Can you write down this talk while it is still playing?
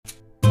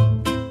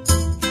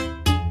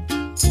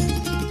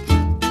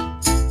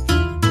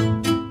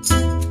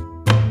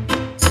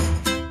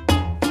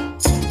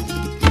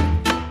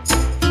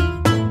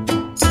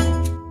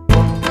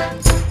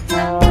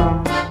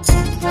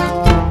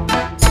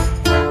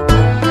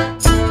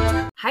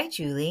Hi,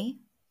 Julie.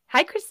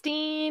 Hi,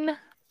 Christine.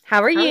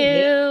 How are How are you? you?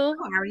 Oh,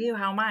 how are you?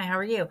 How am I? How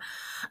are you?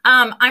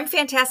 I'm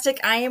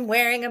fantastic. I am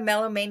wearing a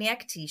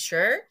Melomaniac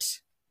t-shirt.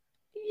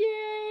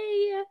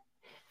 Yay.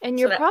 And So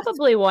you're that was,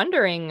 probably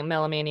wondering,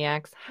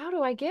 Melomaniacs, how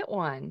do I get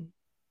one?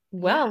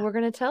 Well, yeah. we're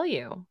going to tell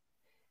you.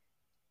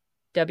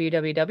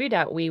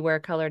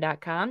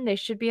 www.wewearcolor.com. They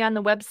should be on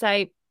the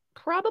website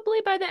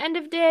probably by the end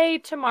of day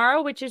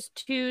tomorrow, which is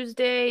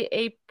Tuesday,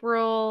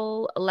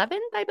 April 11th,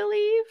 I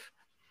believe.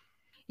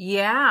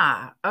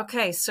 Yeah.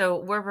 Okay, so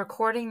we're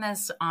recording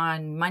this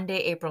on Monday,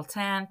 April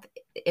 10th.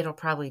 It'll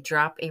probably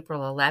drop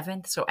April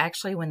 11th. So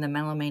actually, when the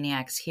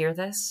Melomaniacs hear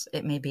this,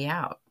 it may be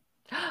out.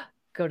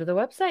 Go to the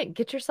website,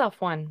 get yourself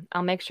one.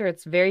 I'll make sure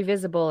it's very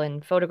visible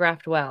and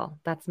photographed well.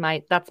 That's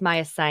my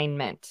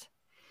assignment.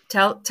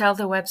 Tell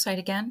the website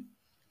again.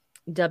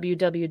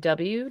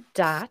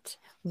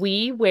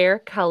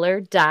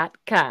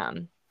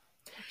 www.wewearcolor.com.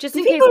 Just Do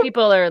in case people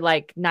people are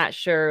like not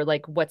sure,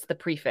 like what's the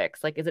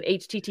prefix? Like, is it I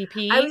was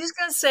HTTP? just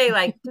gonna say,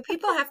 like, do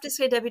people have to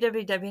say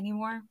www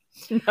anymore?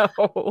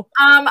 No.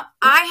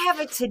 I have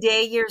a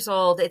today years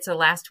old. It's a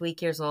last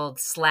week years old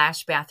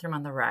slash bathroom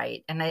on the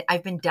right. And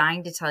I've been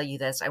dying to tell you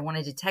this. I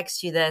wanted to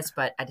text you this,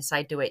 but I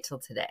decided to wait till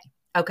today.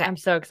 Okay. I'm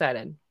so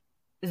excited.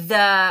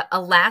 The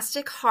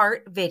Elastic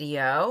Heart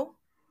video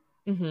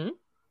Mm-hmm.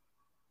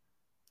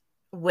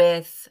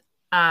 with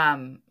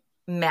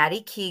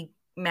Maddie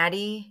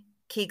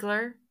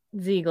Keegler,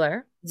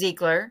 Ziegler.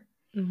 Ziegler,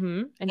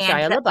 Mm-hmm. And and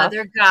Shia the LaBeouf.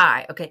 other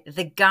guy. Okay,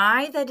 the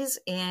guy that is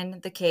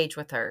in the cage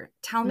with her.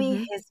 Tell me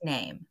Mm-hmm. his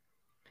name.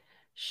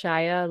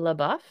 Shia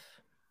LaBeouf,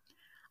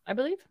 I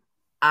believe. Mhm.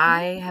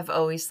 I have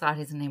always thought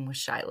his name was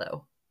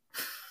Shiloh.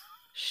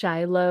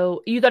 Shiloh.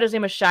 You thought his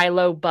name was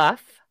Shiloh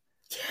Buff?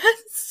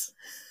 Yes.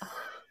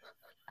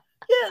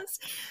 Yes.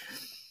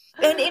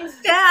 And in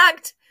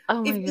fact,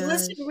 Oh if my you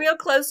listen gosh. real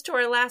close to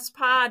our last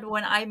pod,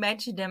 when I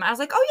mentioned him, I was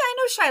like, oh, yeah, I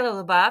know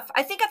Shiloh LaBeouf.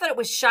 I think I thought it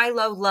was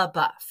Shiloh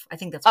LaBeouf. I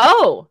think that's what it was.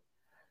 Oh.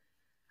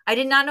 I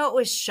did not know it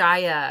was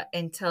Shia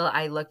until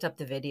I looked up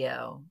the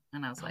video.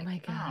 And I was Oh like,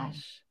 my oh.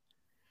 gosh.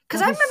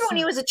 Because I That is remember when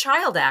he so. was a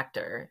child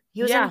actor,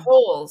 he was in Yeah.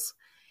 Holes.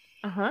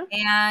 Uh-huh.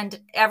 And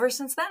ever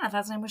since then, I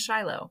thought his name was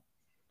Shiloh.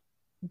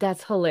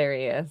 That's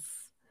hilarious.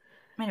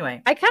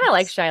 Anyway, I kind of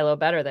like Shiloh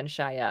better than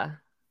Shia.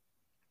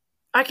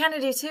 I kind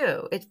of do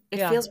too. It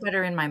Yeah. feels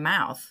better in my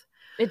mouth.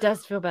 It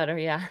does feel better,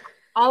 yeah.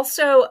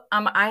 Also,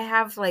 I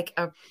have like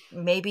a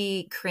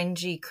maybe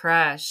cringy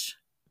crush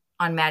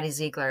on Maddie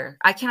Ziegler.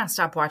 I cannot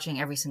stop watching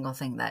every single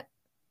thing that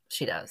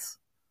she does.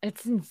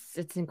 It's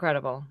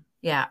incredible.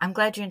 Yeah, I'm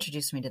glad you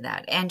introduced me to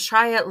that. And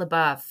Shia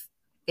LaBeouf So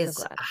is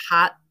glad. a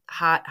hot,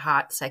 hot,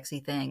 hot, sexy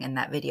thing in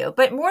that video.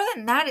 But more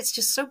than that, it's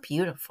just so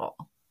beautiful.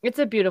 It's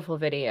a beautiful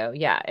video.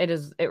 Yeah, it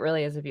is. It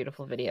really is a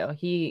beautiful video.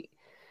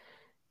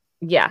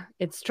 Yeah,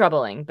 it's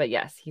troubling, but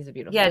yes, he's a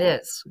Yeah, it beautiful,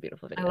 is.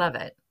 beautiful I video. love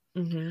it.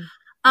 Hmm. Yeah.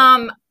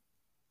 Um,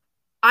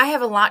 I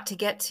have a lot to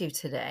get to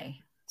today.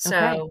 Okay,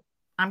 So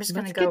I'm just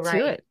going to let's go get to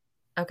right. it.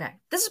 Okay.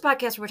 This is a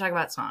podcast where we're talking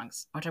about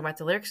songs. We're talking about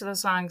the lyrics of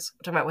those songs.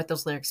 We're talking about what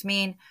those lyrics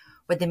mean,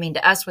 what they mean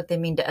to us, what they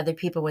mean to other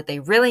people, what they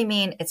really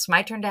mean. It's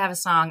my turn to have a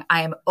song.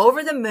 I am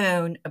over the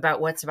moon about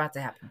what's about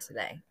to happen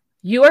today.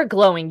 You are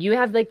glowing. You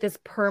have like this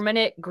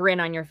permanent grin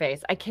on your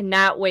face. I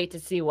cannot wait to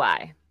see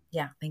why.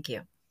 Yeah, thank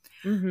you.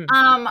 Hmm.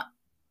 Um,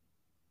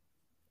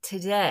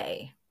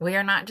 Today we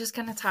are not just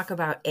going to talk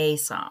about a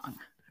song,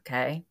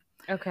 okay?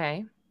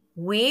 Okay.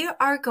 We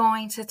are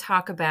going to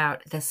talk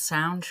about the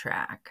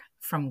soundtrack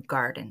from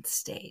Garden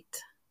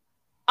State.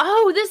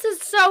 Oh, this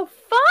is so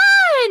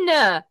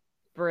fun!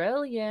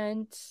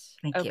 Brilliant.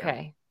 Thank you.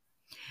 Okay.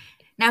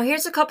 Now,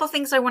 here's a couple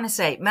things I want to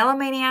say.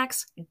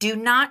 Melomaniacs, do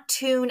not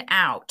tune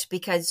out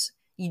because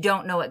you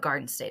don't know what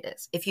Garden State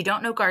is. If you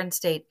don't know Garden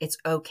State, it's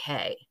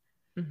okay.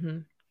 Hmm.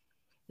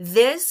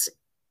 This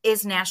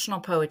is National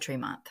Poetry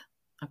Month,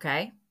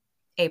 okay?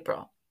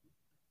 April.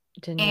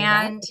 Didn't know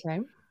that. And Okay.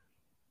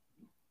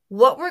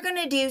 what we're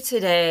going to do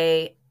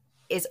today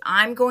is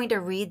I'm going to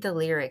read the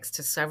lyrics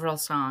to several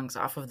songs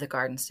off of the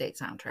Garden State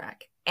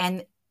soundtrack.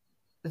 And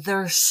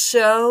they're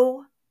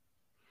so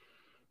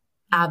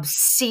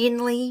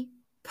obscenely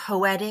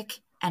poetic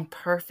and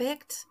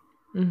perfect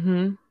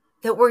Hmm.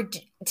 that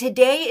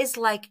today is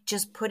like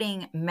just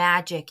putting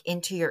magic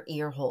into your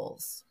ear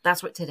holes.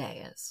 That's what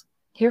today is.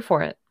 Here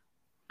for it.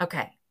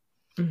 Okay.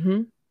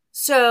 Hmm.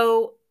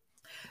 So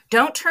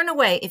don't turn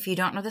away if you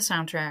don't know the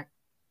soundtrack,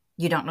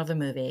 you don't know the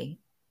movie.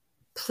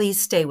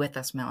 Please stay with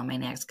us,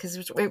 Melomaniacs, because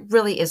it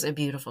really is a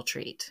beautiful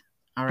treat.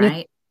 All It,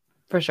 right.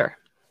 for sure.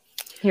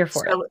 Here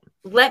for it. So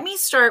let me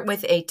start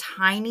with a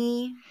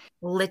tiny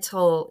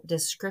little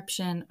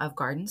description of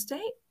Garden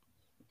State.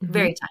 Hmm.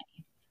 Very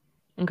tiny.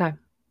 Okay.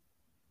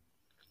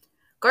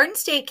 Garden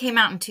State came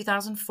out in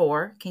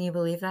 2004. Can you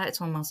believe that?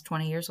 It's almost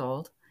 20 years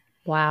old.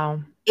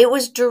 Wow. It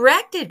was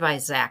directed by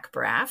Zach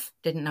Braff.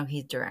 Didn't know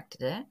he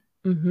directed it.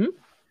 Hmm.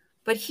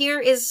 But here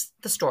is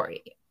the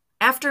story.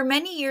 After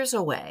many years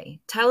away,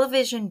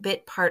 television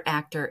bit part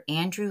actor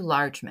Andrew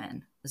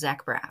Largeman,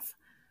 Zach Braff,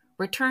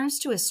 returns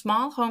to his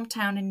small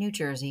hometown in New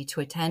Jersey to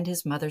attend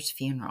his mother's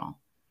funeral.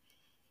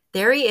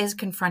 There he is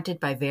confronted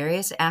by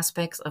various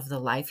aspects of the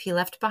life he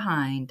left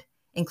behind,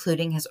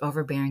 including his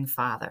overbearing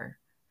father.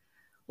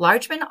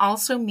 Largeman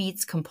also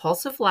meets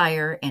compulsive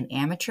liar and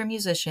amateur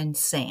musician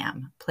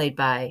Sam, played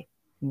by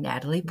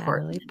Natalie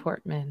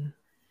Portman,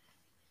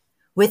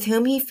 with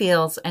whom he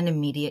feels an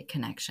immediate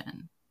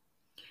connection.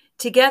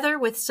 Together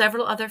with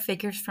several other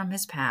figures from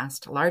his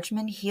past,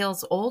 Largeman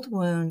heals old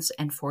wounds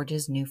and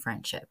forges new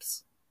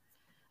friendships.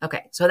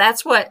 Okay, so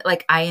that's what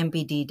like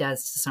IMDb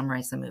does to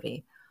summarize the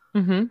movie.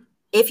 Mm-hmm.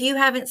 If you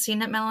haven't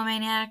seen it,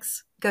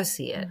 Melomaniacs, go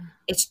see it.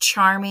 It's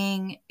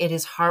charming. It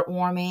is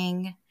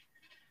heartwarming.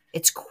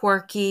 It's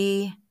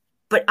quirky.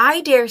 But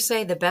I dare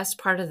say the best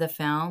part of the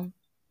film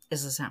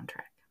is the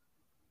soundtrack.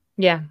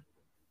 Yeah.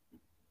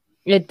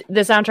 The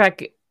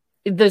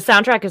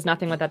soundtrack is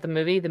nothing without the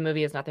movie. The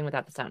movie is nothing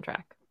without the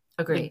soundtrack.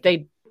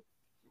 Agreed.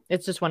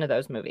 It's just one of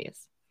those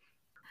movies.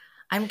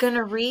 I'm going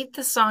to read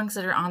the songs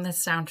that are on the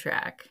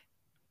soundtrack,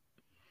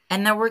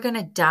 and then we're going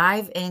to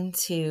dive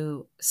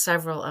into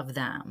several of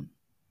them.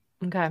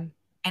 Okay.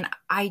 And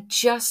I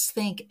just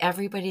think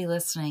everybody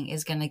listening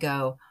is going to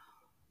go,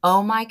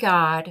 oh my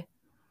God,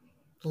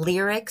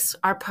 lyrics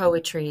are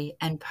poetry,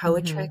 and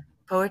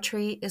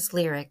poetry is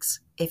lyrics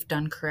if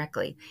done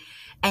correctly.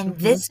 And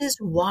this is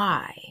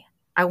why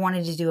I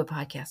wanted to do a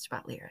podcast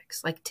about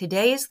lyrics. Like,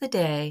 today is the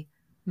day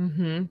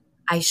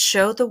I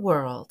show the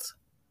world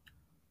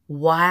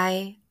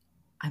why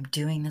I'm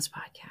doing this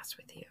podcast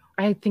with you.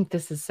 I think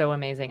this is so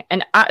amazing.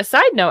 And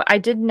side note, I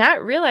did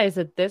not realize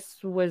that this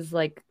was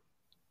like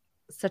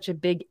such a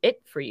big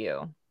it for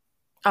you.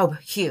 Oh,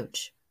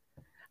 huge.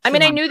 I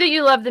mean, I knew that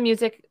you love the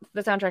music,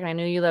 the soundtrack, and I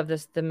knew you love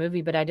the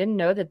movie, but I didn't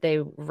know that they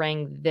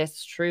rang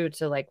this true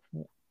to like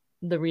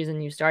the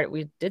reason you started.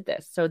 We did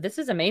this. So this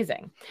is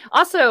amazing.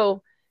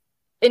 Also,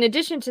 in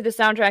addition to the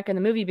soundtrack and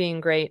the movie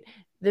being great,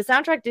 the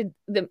soundtrack did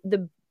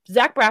the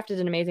Zach Braff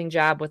did an amazing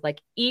job with like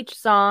each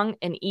song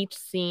and each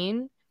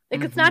scene.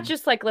 Like it's not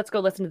just like, let's go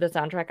listen to the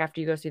soundtrack after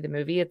you go see the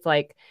movie. It's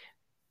like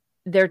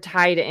they're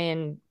tied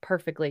in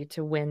perfectly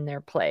to when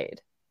they're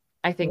played,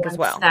 I think, as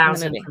well.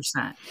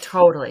 1,000%.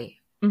 Totally.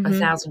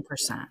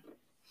 1,000%.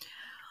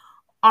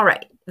 All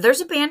right. There's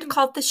a band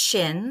called The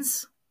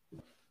Shins.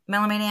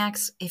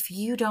 Melomaniacs, if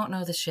you don't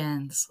know The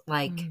Shins,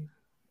 like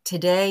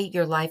today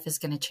your life is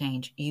going to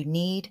change. You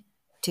need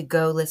to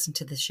go listen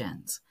to The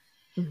Shins.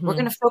 We're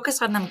going to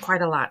focus on them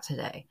quite a lot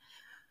today.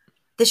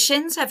 The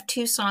Shins have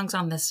 2 songs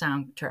on this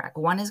soundtrack.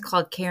 One is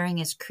called Caring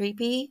is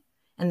Creepy,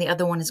 and the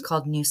other one is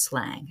called New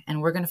Slang.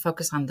 And we're going to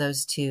focus on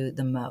those 2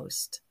 the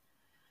most.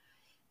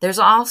 There's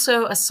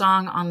also a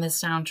song on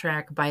this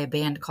soundtrack by a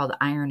band called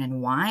Iron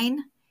and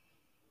Wine.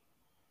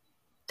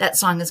 That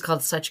song is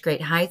called Such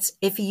Great Heights.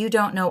 If you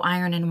don't know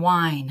Iron and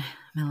Wine,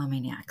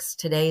 Melomaniacs,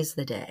 today's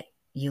the day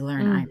you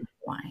learn Iron and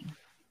Wine.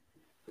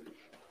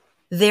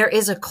 There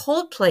is a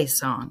Coldplay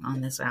song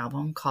on this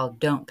album called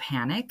Don't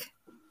Panic.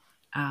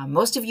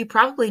 Most of you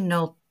probably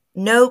know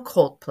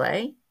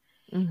Coldplay.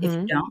 If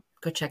you don't,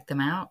 go check them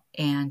out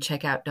and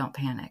check out Don't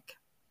Panic.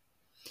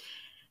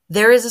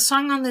 There is a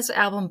song on this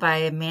album by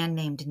a man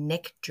named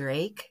Nick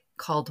Drake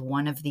called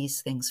One of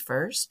These Things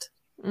First.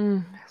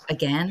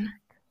 Again,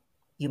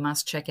 you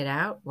must check it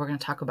out. We're going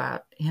to talk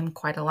about him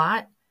quite a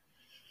lot.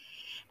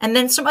 And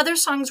then some other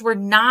songs we're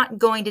not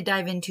going to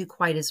dive into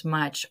quite as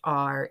much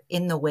are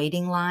In the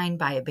Waiting Line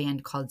by a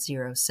band called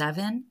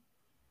 07.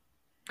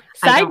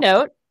 Side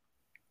note.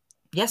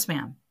 Yes,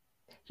 ma'am.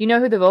 You know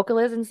who the vocal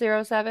is in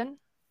 07?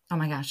 Oh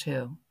my gosh,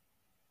 who?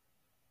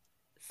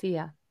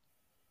 Sia.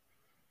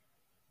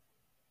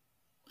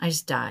 I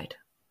just died.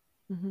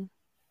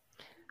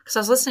 Because I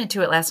was listening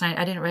to it last night.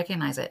 I didn't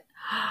recognize it.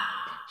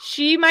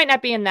 She might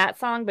not be in that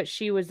song, but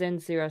she was in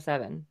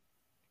 07.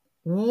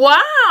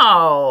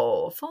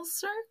 Wow. Full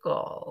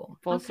circle.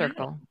 Full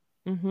circle.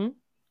 The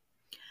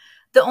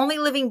Only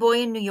Living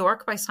Boy in New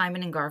York by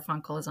Simon and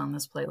Garfunkel is on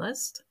this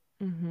playlist.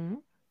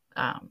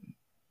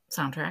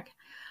 Soundtrack.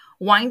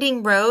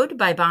 Winding Road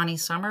by Bonnie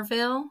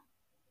Somerville.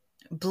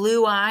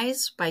 Blue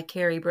Eyes by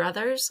Carey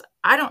Brothers.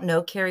 I don't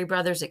know Carey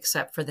Brothers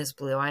except for this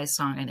Blue Eyes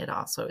song, and it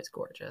also is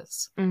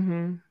gorgeous.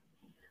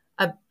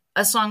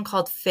 A song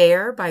called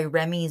Fair by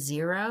Remy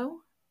Zero.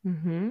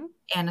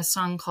 And a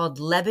song called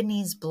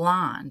Lebanese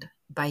Blonde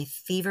by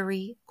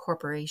Thievery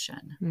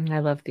Corporation. I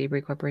love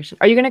Thievery Corporation.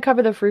 Are you going to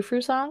cover the Frou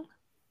Frou song?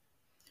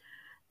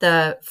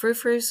 The Frou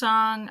Frou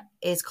song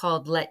is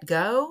called Let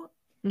Go.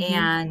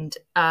 And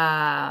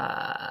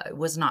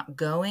was not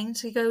going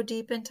to go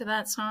deep into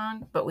that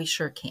song, but we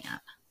sure can.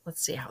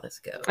 Let's see how this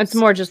goes. It's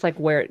more just like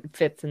where it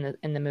fits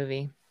in the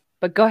movie.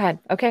 But go ahead.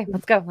 Okay,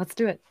 let's go. Let's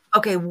do it.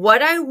 Okay,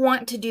 what I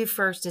want to do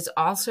first is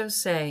also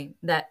say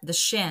that the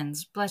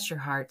Shins, bless your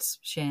hearts,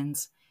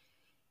 Shins,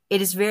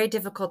 it is very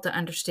difficult to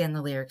understand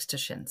the lyrics to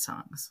Shins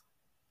songs.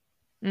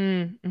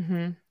 And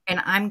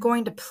I'm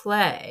going to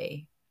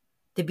play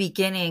the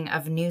beginning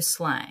of New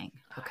Slang,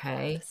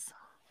 okay?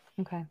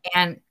 Okay.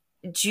 And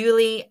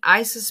Julie,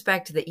 I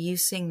suspect that you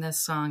sing this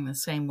song the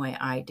same way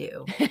I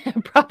do.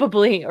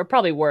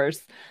 Probably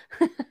worse.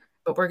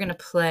 But we're going to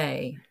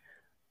play.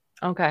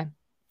 Okay.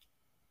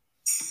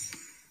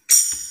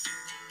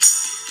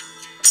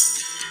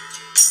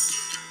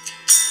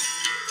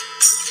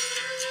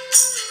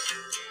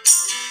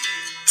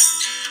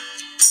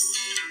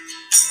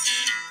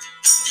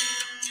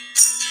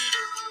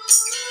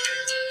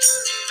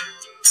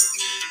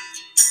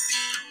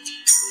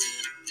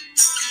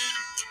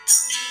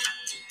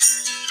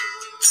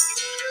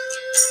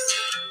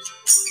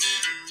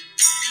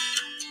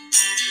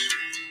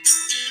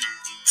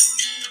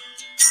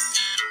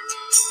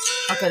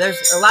 Okay,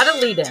 there's a lot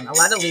of lead in. A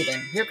lot of lead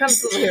in. Here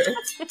comes the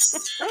lyrics.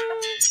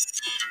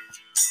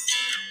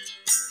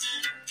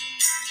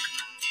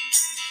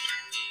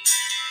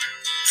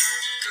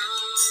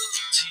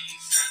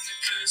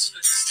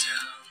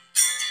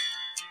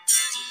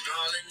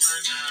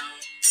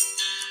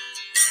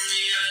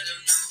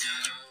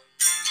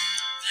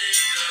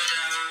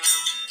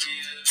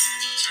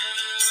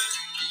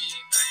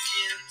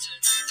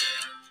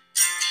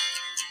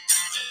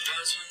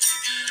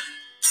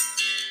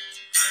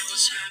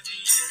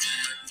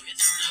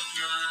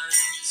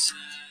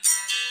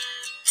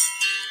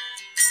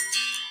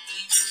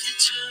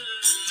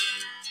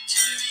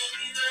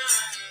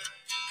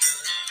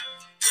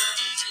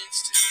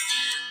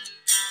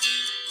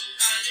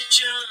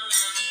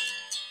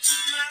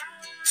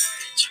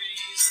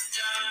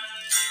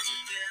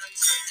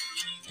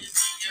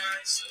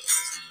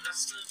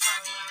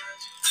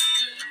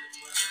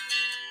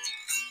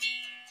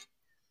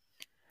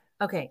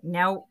 Okay,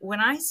 now when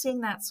I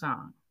sing that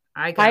song,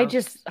 I go. I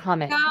just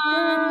hum it.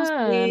 Ghost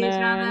trees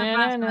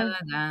on the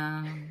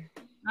bottom.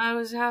 I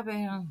was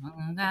happy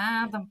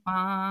at the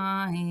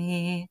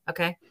party.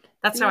 Okay,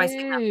 that's how I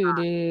sing that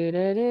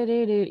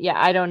song. Yeah,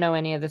 I don't know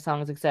any of the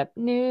songs except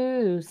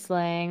New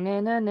Slang. Na,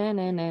 na, na,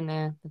 na, na,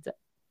 na. That's it.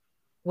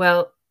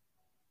 Well,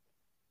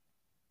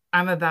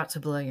 I'm about to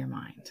blow your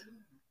mind.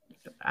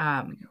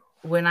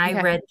 When I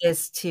read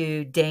this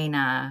to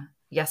Dana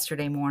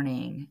yesterday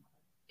morning,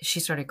 she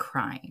started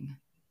crying.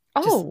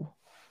 Oh.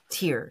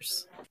 Just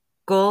tears.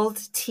 Gold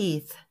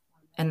teeth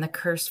and the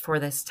curse for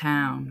this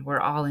town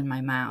were all in my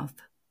mouth.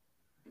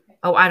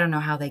 Oh, I don't know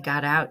how they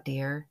got out,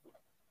 dear.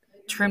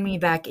 Turn me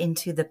back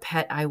into the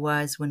pet I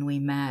was when we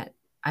met.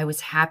 I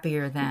was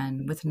happier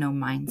then, with no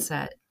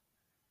mindset.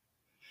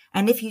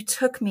 And if you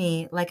took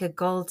me like a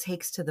gull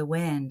takes to the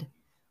wind,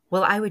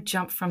 well, I would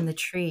jump from the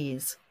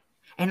trees,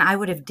 and I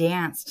would have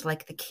danced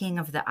like the king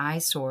of the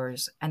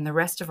eyesores, and the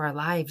rest of our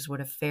lives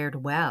would have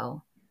fared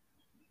well.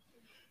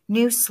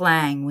 New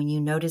slang when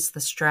you notice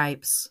the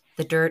stripes,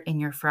 the dirt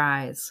in your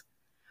fries.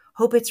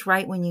 Hope it's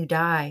right when you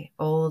die,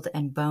 old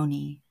and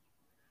bony.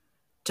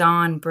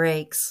 Dawn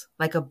breaks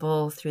like a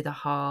bull through the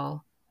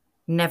hall.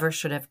 Never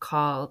should have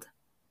called.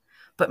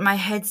 But my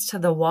head's to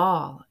the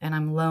wall, and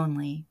I'm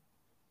lonely.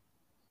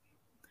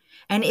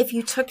 And if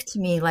you took to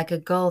me like a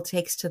gull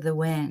takes to the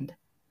wind,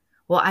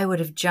 well, I would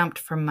have jumped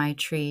from my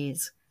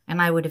trees,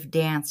 and I would have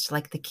danced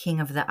like the king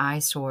of the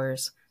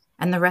eyesores,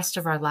 and the rest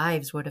of our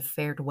lives would have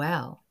fared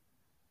well.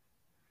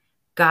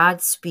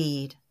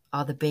 Godspeed,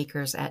 all the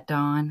bakers at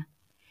dawn.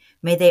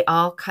 May they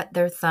all cut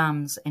their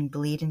thumbs and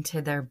bleed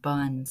into their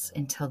buns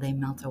until they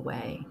melt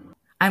away.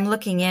 I'm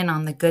looking in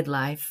on the good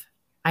life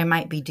I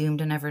might be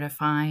doomed never to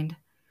find.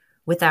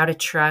 Without a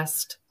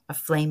trust, a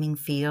flaming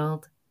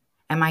field,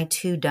 am I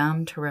too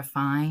dumb to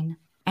refine?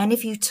 And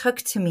if you took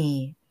to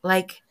me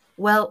like,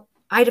 well,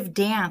 I'd have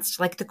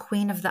danced like the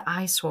queen of the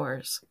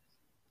eyesores,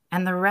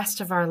 and the rest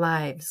of our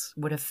lives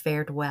would have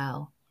fared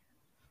well.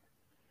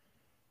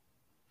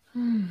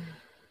 Wow.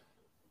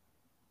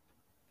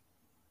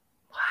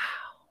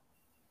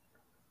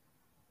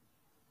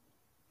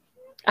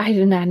 I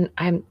don't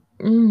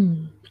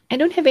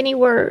have any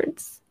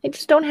words. I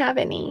just don't have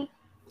any.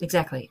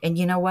 Exactly. And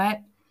you know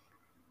what?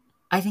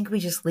 I think we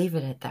just leave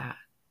it at that.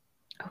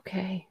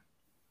 Okay.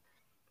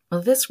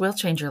 Well, this will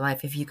change your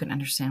life if you can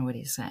understand what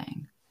he's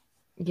saying.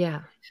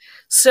 Yeah.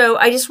 So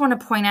I just want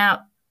to point out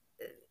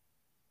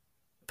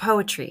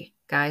poetry,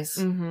 guys.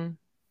 Mm-hmm.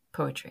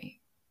 Poetry.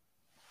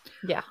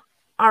 Yeah.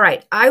 All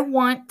right. I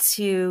want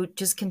to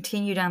just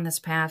continue down this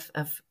path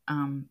of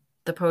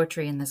the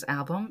poetry in this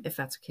album, if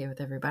that's okay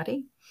with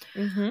everybody.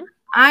 Mm-hmm.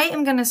 I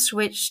am going to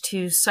switch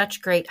to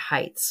Such Great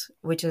Heights,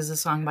 which is a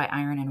song by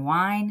Iron and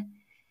Wine.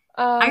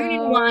 Iron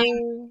and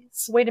Wine.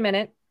 Wait a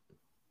minute.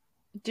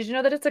 Did you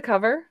know that it's a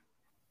cover?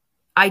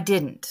 I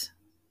didn't.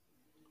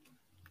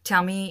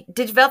 Tell me,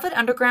 did Velvet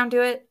Underground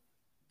do it?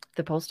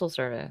 The Postal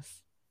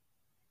Service.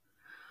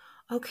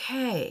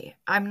 Okay.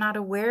 I'm not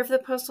aware of the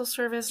Postal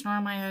Service, nor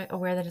am I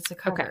aware that it's a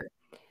cover. Okay.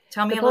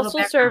 Tell me a little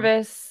bit.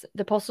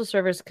 The Postal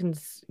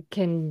Service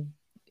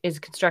is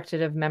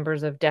constructed of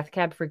members of Death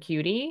Cab for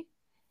Cutie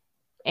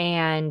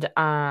and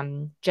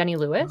Jenny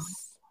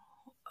Lewis.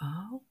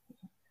 Oh.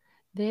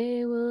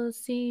 They will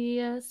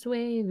see us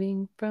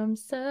waving from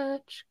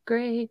such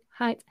great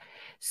heights.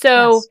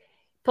 So yes.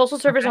 Postal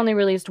Service only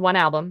released one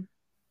album,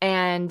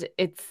 and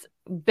it's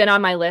been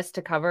on my list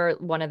to cover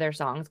one of their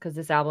songs because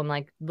this album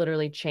like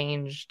literally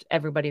changed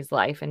everybody's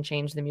life and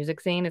changed the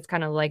music scene. It's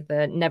kind of like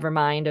the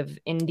Nevermind of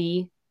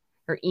indie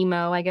or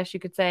emo, I guess you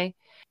could say.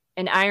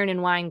 And Iron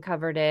and Wine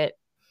covered it.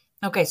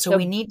 Okay, so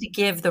we need to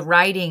give the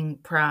writing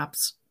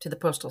props to the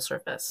Postal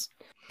Service.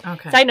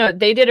 Okay. Side note,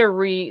 they did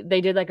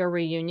like a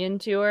reunion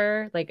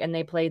tour, and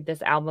they played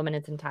this album in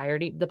its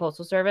entirety, the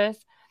Postal Service,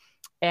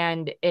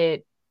 and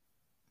it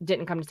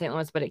didn't come to St.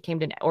 Louis, but it came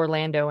to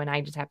Orlando, and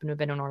I just happened to have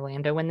been in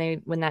Orlando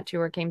when that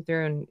tour came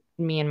through, and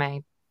me and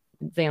my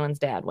Zaylen's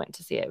dad went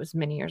to see it. It was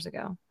many years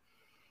ago.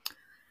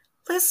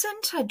 Listen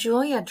to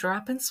Julia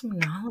dropping some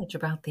knowledge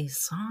about these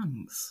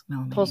songs,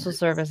 Postal millimeters.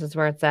 Service is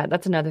where it's at.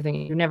 That's another thing.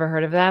 You've never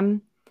heard of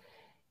them?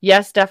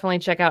 Yes, definitely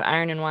check out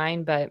Iron and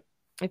Wine. But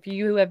if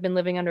you have been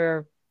living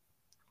under,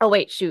 oh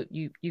wait, shoot,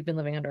 you've been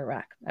living under a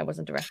rock. I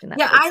wasn't directing that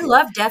Yeah, towards I you.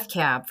 love Death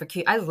Cab for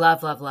Q. I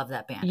love, love, love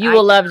that band. You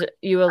will Okay.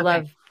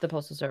 love the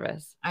Postal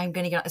Service. I'm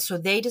gonna get so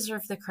they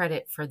deserve the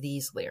credit for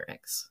these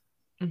lyrics.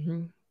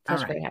 Mm-hmm. All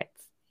Such right. great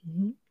heights.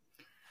 Mm-hmm.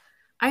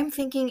 I'm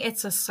thinking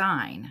it's a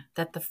sign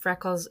that the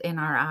freckles in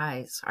our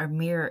eyes are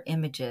mirror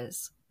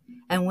images,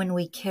 and when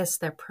we kiss,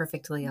 they're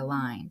perfectly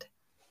aligned.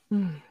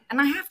 And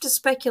I have to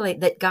speculate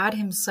that God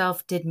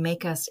Himself did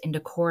make us into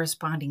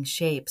corresponding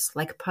shapes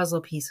like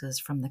puzzle pieces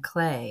from the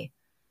clay.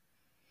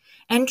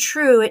 And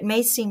true, it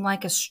may seem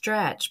like a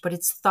stretch, but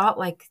it's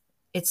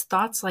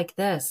thoughts like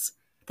this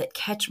that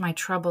catch my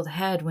troubled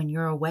head when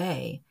you're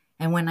away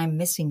and when I'm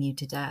missing you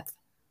to death.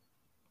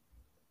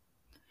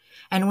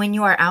 And when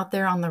you are out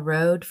there on the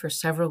road for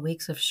several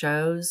weeks of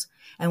shows,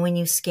 and when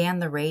you scan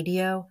the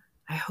radio,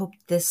 I hope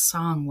this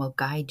song will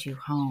guide you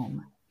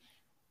home.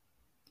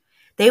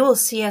 They will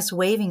see us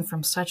waving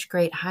from such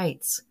great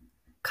heights.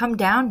 Come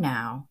down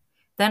now.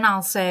 Then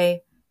I'll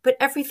say, but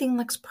everything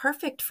looks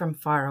perfect from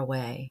far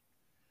away.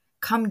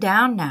 Come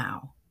down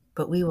now,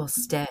 but we will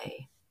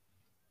stay.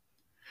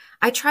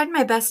 I tried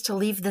my best to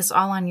leave this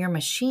all on your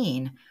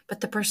machine,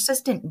 but the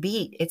persistent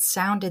beat, it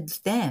sounded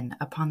thin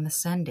upon the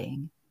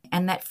sending,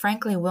 and that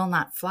frankly will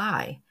not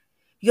fly.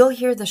 You'll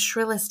hear the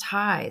shrillest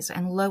highs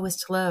and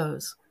lowest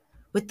lows,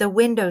 with the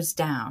windows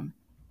down,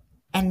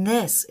 and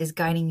this is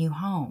guiding you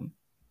home.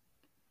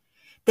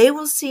 They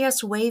will see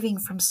us waving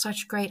from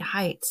such great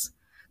heights.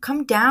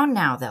 Come down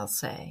now, they'll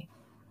say.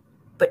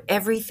 But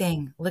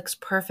everything looks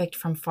perfect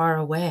from far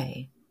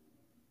away.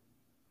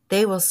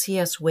 They will see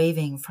us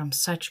waving from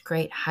such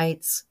great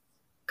heights.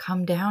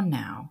 Come down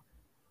now,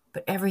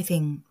 but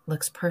everything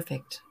looks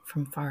perfect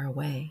from far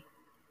away.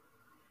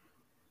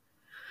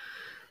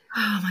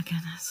 Oh my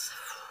goodness.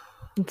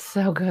 It's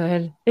so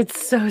good.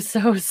 It's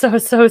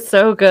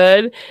so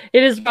good.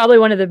 It is probably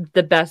one of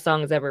the best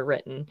songs ever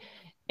written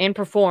and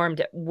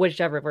performed,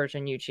 whichever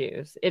version you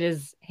choose. It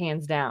is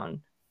hands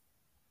down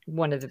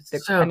one of the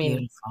So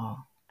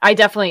beautiful. I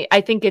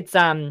think it's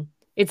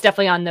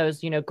definitely on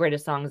those,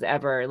 greatest songs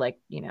ever, like,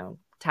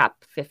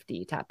 top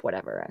 50, top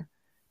whatever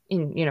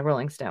in,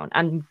 Rolling Stone.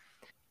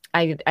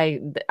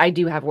 I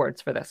do have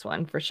words for this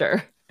one for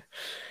sure.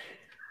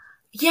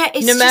 Yeah,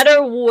 it's no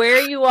matter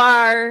where you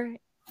are,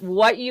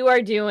 what you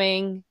are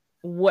doing,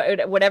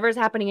 whatever's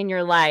happening in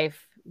your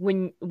life,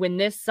 when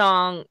this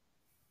song,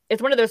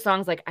 it's one of those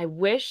songs like I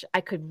wish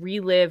I could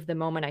relive the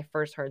moment I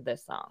first heard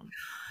this song.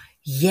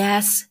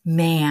 Yes,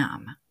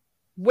 ma'am.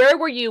 Where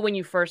were you when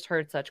you first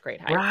heard Such Great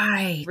Heights?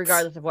 Right.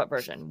 Regardless of what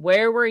version.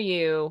 Where were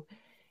you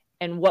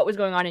and what was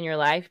going on in your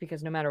life?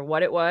 Because no matter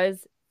what it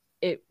was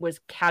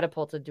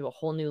catapulted to a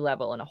whole new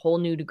level and a whole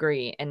new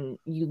degree. And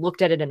you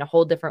looked at it in a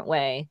whole different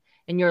way.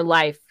 And your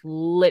life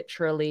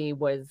literally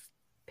was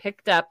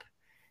picked up,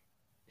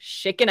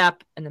 shaken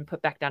up, and then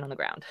put back down on the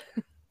ground.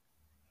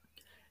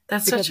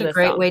 That's such a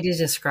great way to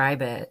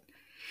describe it.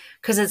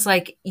 Because it's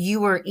like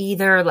you were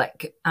either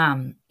like,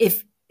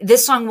 if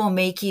this song will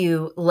make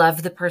you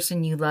love the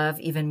person you love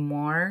even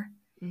more,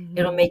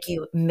 it'll make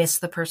you miss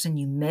the person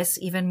you miss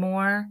even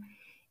more.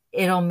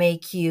 It'll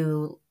make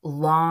you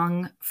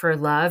long for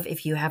love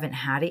if you haven't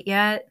had it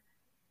yet.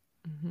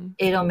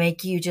 It'll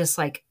make you just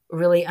like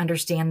really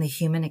understand the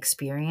human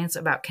experience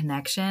about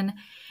connection.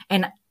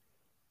 And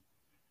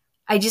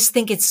I just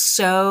think it's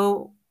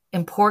so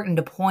important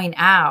to point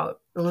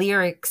out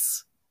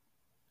lyrics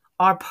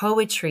are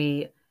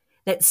poetry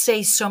that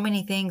say so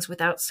many things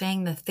without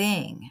saying the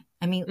thing.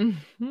 I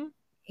mean,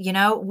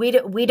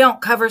 we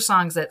don't cover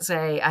songs that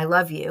say I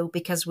love you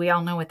because we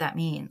all know what that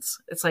means.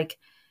 It's like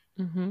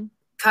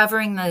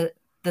covering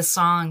the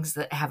songs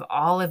that have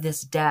all of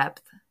this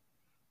depth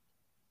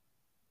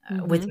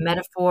with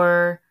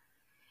metaphor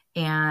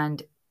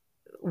and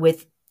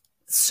with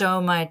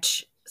so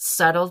much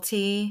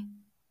subtlety.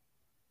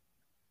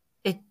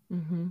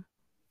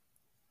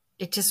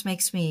 It just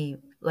makes me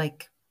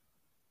like,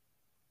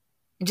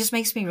 it just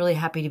makes me really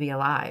happy to be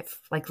alive.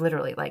 Like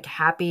literally, like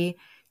happy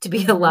to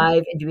be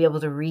alive and to be able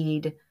to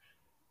read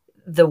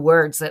the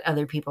words that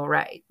other people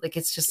write. Like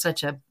it's just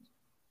such a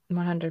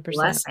 100%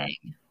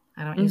 blessing.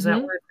 I don't use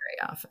that word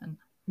very often.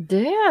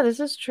 Yeah, this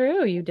is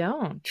true. You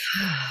don't.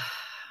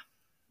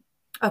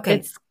 Okay.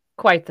 It's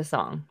quite the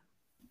song.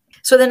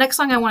 So the next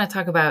song I want to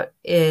talk about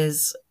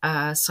is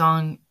a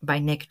song by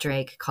Nick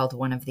Drake called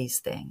One of These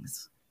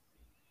Things.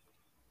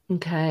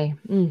 Okay.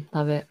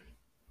 Love it.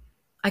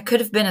 I could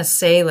have been a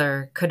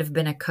sailor, could have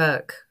been a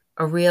cook,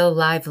 a real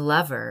live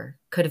lover,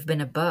 could have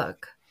been a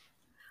book.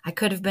 I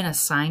could have been a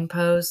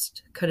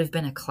signpost, could have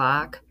been a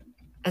clock,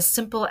 as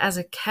simple as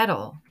a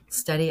kettle,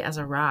 steady as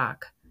a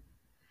rock.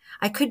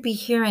 I could be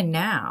here and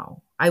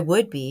now. I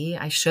would be,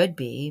 I should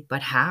be,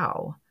 but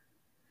how?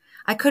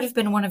 I could have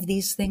been one of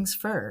these things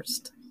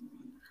first.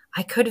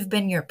 I could have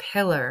been your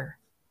pillar.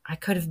 I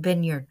could have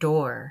been your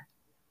door.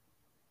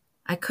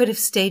 I could have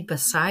stayed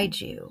beside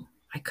you.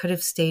 I could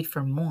have stayed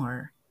for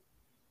more.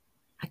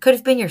 I could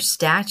have been your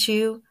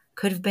statue,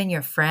 could have been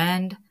your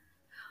friend.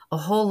 A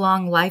whole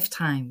long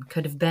lifetime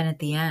could have been at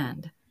the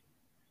end.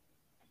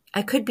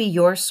 I could be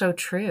yours so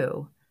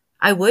true.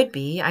 I would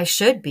be, I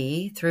should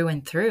be, through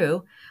and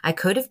through. I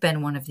could have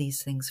been one of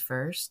these things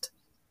first.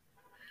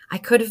 I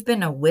could have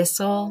been a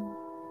whistle.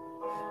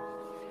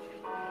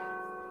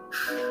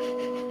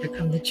 Here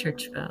come the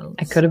church bells.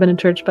 I could have been a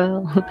church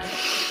bell.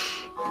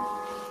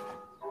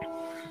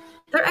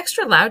 They're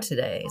extra loud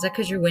today. Is that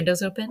because your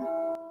window's open?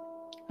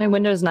 My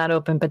window's not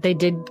open, but they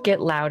did get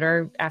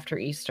louder after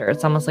Easter.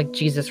 It's almost like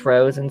Jesus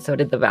rose, and so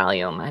did the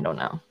volume. I don't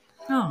know.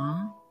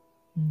 Aw.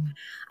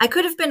 I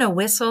could have been a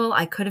whistle.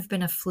 I could have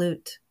been a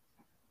flute.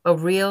 A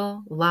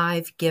real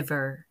live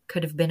giver.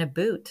 Could have been a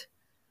boot.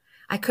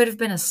 I could have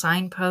been a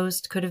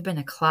signpost. Could have been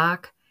a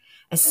clock.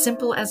 As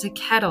simple as a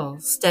kettle,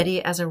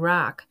 steady as a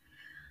rock.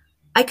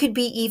 I could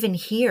be even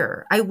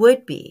here. I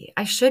would be.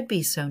 I should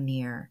be so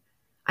near.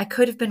 I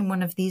could have been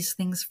one of these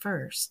things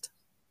first.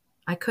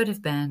 I could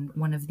have been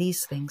one of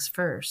these things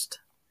first.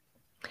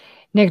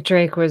 Nick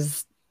Drake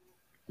was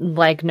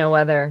like no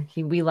other.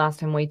 We lost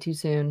him way too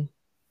soon.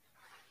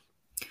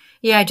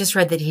 Yeah, I just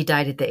read that he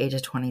died at the age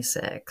of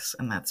 26,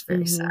 and that's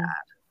very sad.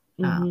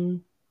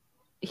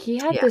 He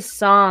had this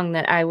song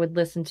that I would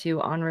listen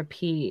to on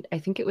repeat. I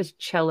think it was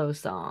Cello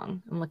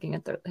Song. I'm looking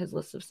at his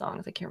list of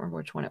songs. I can't remember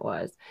which one it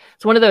was.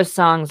 It's one of those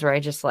songs where I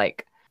just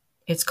like...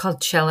 It's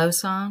called Cello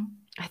Song?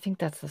 I think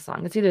that's the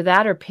song. It's either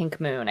that or Pink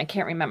Moon. I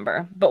can't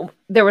remember. But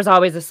there was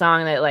always a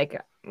song that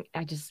like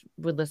I just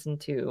would listen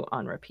to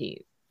on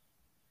repeat.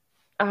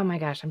 Oh my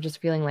gosh, I'm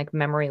just feeling like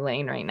memory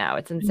lane right now.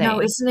 It's insane. No,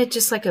 isn't it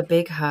just like a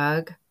big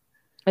hug?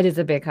 It is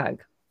a big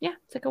hug. Yeah,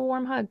 it's like a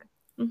warm hug.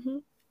 Mm-hmm.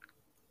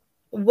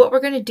 What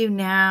we're going to do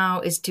now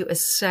is do a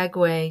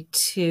segue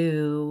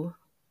to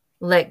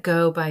Let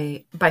Go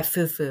by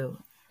Foo.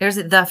 There's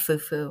the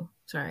Foo.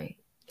 Sorry.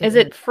 Is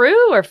it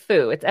Frou or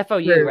Foo? It's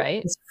F-O-U,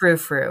 right? It's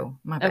Frou.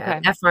 My bad.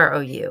 Okay.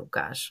 F-R-O-U.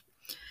 Gosh.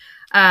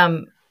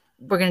 We're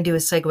going to do a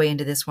segue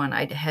into this one.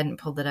 I hadn't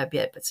pulled it up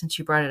yet, but since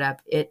you brought it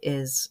up, it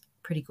is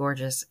pretty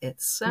gorgeous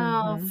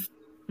itself.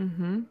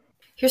 Mm-hmm.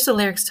 Here's the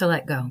lyrics to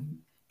Let Go.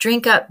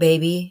 Drink up,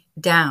 baby.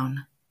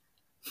 Down.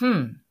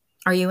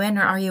 Are you in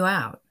or are you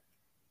out?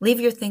 Leave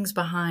your things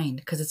behind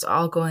because it's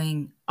all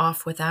going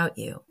off without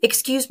you.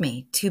 Excuse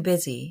me, too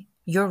busy.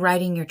 You're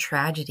writing your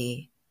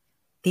tragedy.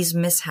 These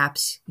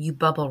mishaps you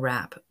bubble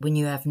wrap when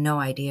you have no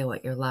idea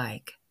what you're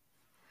like.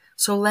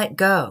 So let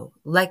go,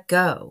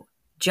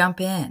 jump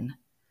in.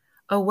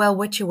 Oh, well,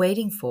 what you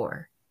waiting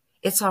for?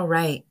 It's all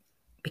right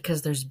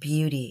because there's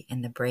beauty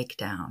in the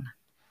breakdown.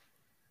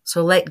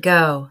 So let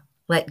go,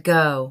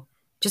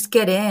 just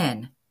get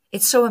in.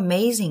 It's so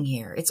amazing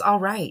here. It's all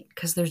right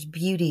because there's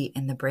beauty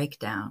in the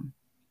breakdown.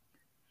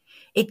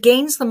 It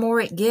gains the more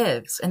it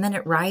gives, and then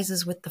it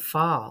rises with the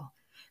fall.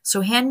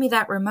 So hand me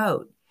that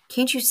remote.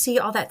 Can't you see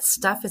all that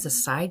stuff is a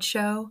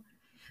sideshow?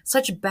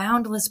 Such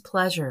boundless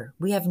pleasure.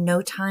 We have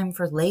no time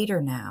for later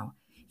now.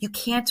 You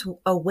can't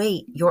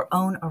await your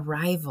own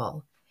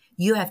arrival.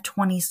 You have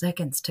 20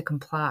 seconds to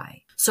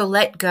comply. So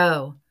let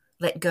go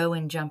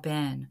and jump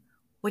in.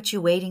 What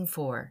you waiting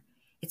for?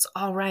 It's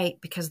all right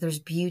because there's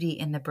beauty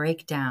in the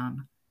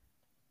breakdown.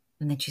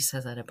 And then she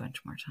says that a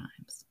bunch more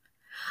times.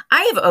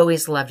 I have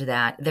always loved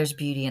that. There's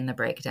beauty in the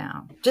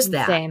breakdown. Just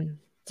that. Same.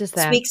 Just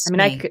that. Speaks to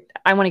I me.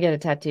 I want to get a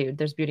tattoo.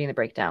 There's beauty in the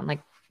breakdown. Like,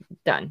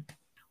 done.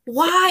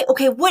 Why?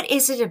 Okay, what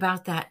is it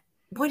about that?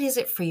 What is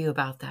it for you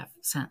about that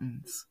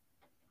sentence?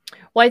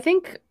 Well, I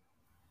think,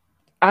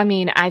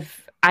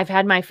 I've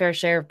had my fair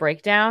share of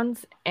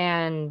breakdowns,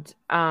 and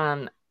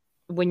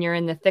when you're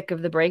in the thick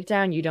of the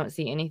breakdown, you don't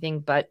see anything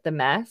but the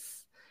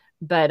mess.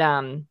 But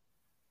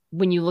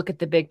when you look at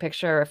the big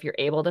picture, if you're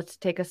able to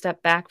take a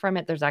step back from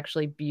it, there's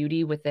actually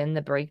beauty within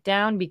the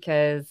breakdown,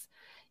 because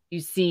you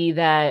see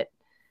that,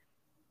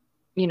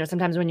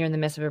 sometimes when you're in the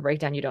midst of a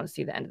breakdown, you don't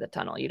see the end of the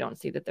tunnel. You don't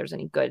see that there's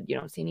any good. You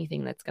don't see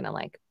anything that's going to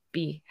like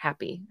be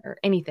happy or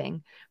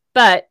anything.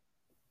 But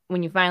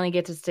when you finally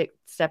get to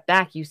step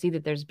back, you see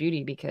that there's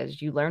beauty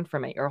because you learn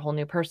from it. You're a whole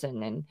new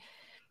person and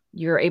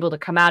you're able to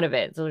come out of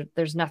it. So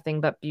there's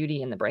nothing but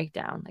beauty in the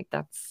breakdown. Like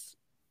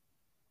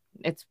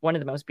it's one of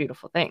the most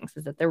beautiful things,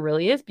 is that there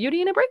really is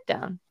beauty in a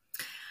breakdown.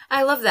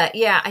 I love that.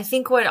 Yeah. I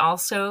think what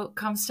also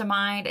comes to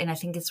mind, and I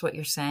think it's what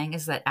you're saying,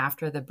 is that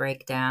after the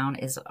breakdown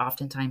is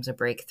oftentimes a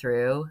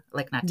breakthrough,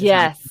 like not to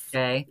sound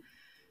cliche,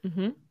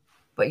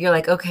 but you're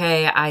like,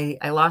 okay,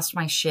 I lost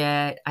my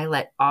shit. I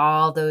let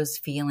all those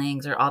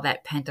feelings or all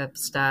that pent up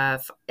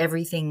stuff,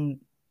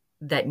 everything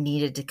that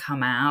needed to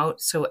come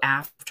out. So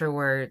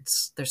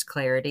afterwards there's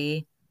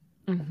clarity.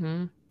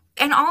 Mm-hmm.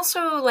 And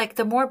also, like,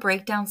 the more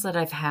breakdowns that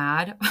I've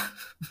had,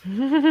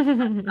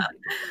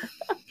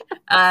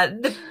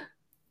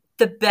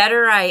 the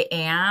better I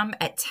am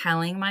at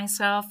telling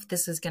myself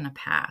this is going to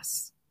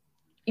pass.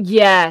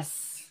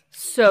 Yes.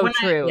 So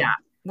true.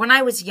 When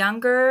I was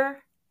younger,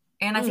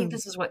 and I think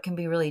this is what can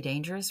be really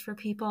dangerous for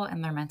people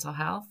and their mental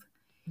health,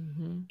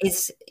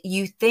 is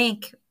you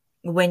think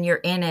when you're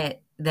in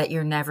it that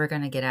you're never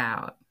going to get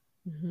out.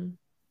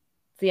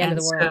 It's the end of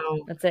the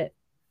world. That's it.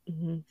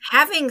 Mhm.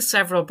 Having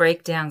several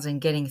breakdowns and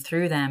getting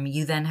through them,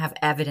 you then have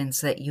evidence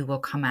that you will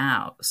come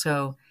out.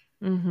 So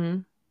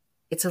Mhm.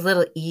 it's a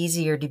little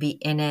easier to be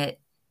in it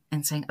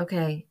and saying,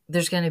 okay,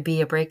 there's going to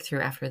be a breakthrough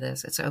after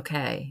this. It's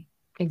okay.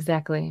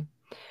 Exactly.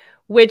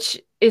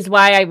 Which is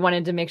why I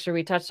wanted to make sure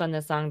we touched on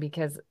this song,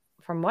 because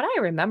from what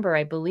I remember,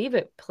 I believe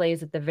it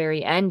plays at the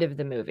very end of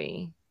the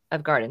movie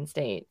of Garden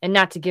State. And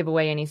not to give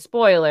away any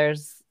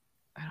spoilers,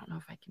 I don't know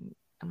if I can.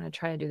 I'm going to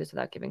try to do this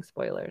without giving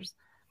spoilers.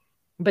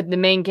 But the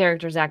main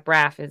character, Zach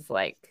Braff, is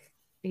like,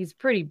 he's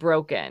pretty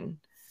broken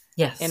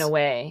in a Yes.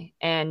 way.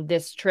 And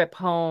this trip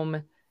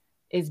home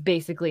is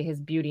basically his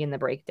beauty in the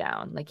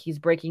breakdown. Like, he's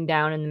breaking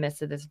down in the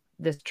midst of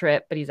this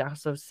trip, but he's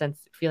also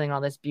feeling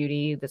all this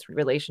beauty, this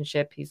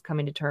relationship. He's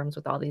coming to terms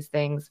with all these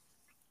things.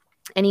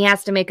 And he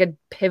has to make a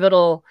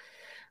pivotal,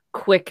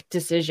 quick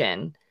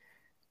decision.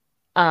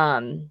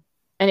 And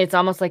it's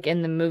almost like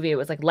in the movie, it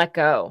was like, let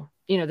go,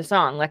 the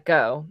song, let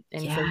go.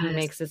 And so he Yes.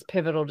 makes this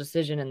pivotal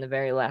decision in the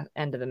very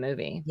end of the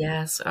movie.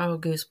 Yes. Oh,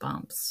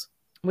 goosebumps.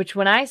 Which,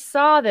 when I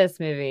saw this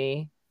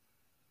movie,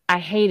 I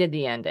hated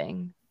the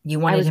ending. You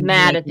I wanted was him to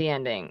mad make at it. the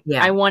ending.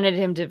 Yeah. I wanted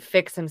him to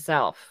fix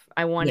himself.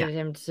 I Yeah. wanted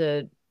him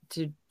to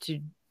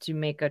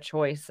make a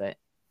choice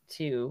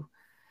to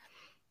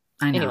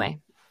I know. anyway.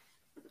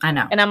 I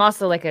know. And I'm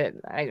also like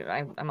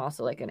I'm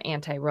also like an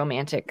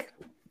anti-romantic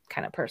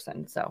kind of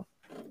person. So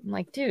I'm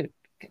like, dude,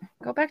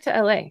 go back to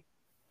LA.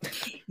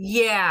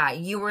 Yeah.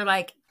 You were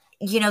like,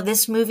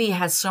 this movie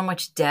has so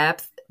much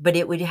depth, but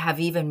it would have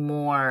even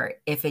more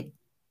if it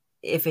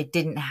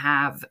didn't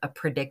have a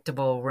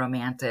predictable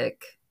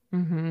romantic.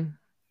 Mm-hmm.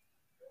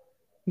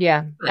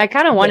 Yeah, But I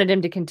kind of yeah. wanted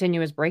him to continue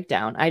his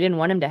breakdown. I didn't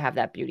want him to have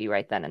that beauty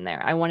right then and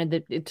there. I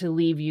wanted it to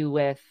leave you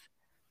with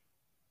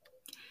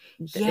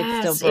it still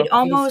Yes, broke.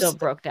 He still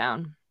broke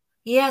down.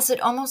 yes,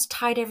 it almost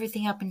tied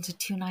everything up into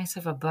too nice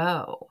of a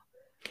bow.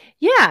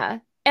 Yeah,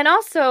 and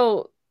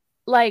also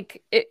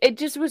like it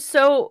just was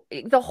so.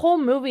 The whole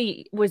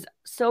movie was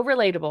so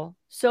relatable,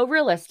 so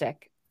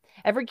realistic.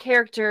 Every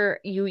character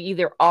you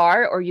either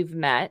are or you've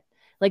met,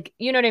 like,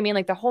 you know what I mean.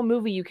 Like, the whole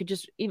movie, you could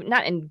just, even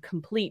not in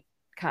complete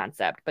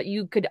concept, but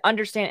you could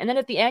understand. And then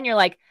at the end, you're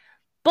like,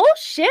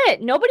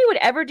 bullshit, nobody would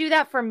ever do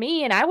that for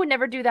me, and I would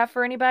never do that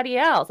for anybody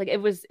else. Like,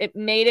 it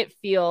made it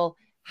feel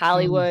Mm.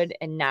 Hollywood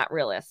and not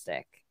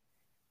realistic,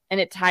 and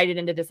it tied it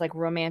into this like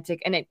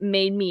romantic, and it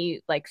made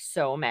me like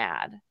so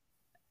mad.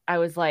 I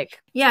was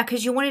like, Yeah,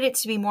 because you wanted it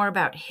to be more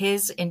about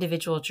his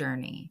individual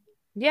journey.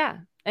 yeah.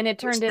 And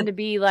it Which turned into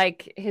be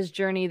like his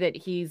journey, that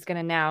he's going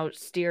to now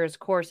steer his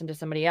course into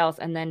somebody else.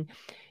 And then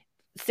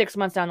 6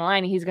 months down the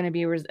line, he's going to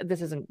be,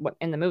 this isn't what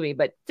in the movie,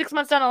 but 6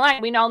 months down the line,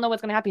 we all know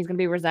what's going to happen. He's going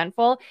to be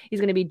resentful. He's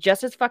going to be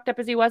just as fucked up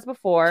as he was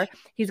before.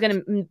 He's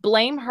going to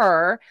blame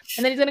her.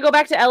 And then he's going to go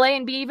back to LA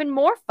and be even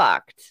more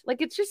fucked.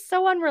 Like, it's just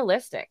so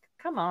unrealistic.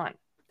 Come on.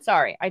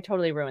 Sorry, I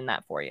totally ruined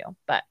that for you.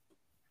 But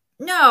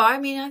no, I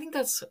mean,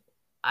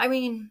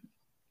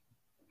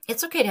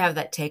 it's okay to have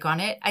that take on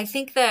it. I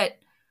think that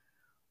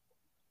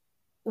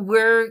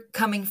we're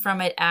coming from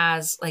it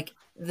as like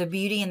the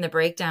beauty and the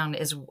breakdown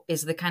is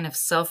the kind of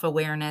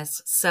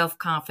self-awareness,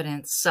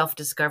 self-confidence,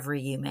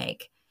 self-discovery you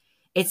make.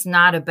 It's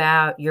not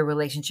about your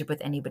relationship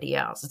with anybody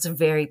else. It's a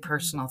very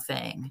personal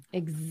thing.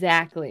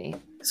 exactly.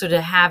 So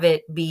to have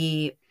it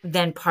be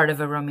then part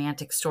of a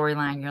romantic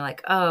storyline, you're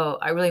like, oh,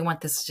 I really want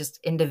this just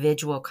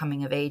individual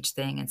coming of age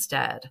thing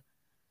instead.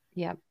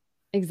 Yeah,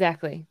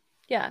 exactly.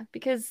 Yeah,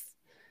 because,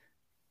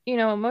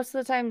 most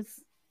of the times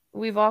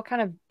we've all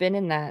kind of been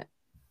in that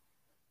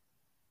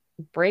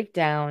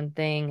breakdown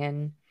thing.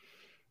 And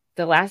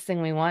the last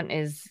thing we want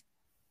is,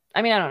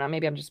 I mean, I don't know,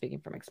 maybe I'm just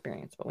speaking from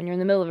experience, but when you're in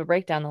the middle of a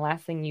breakdown, the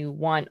last thing you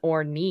want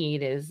or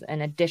need is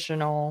an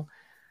additional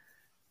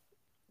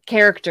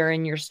character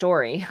in your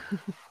story.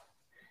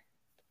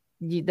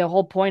 The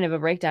whole point of a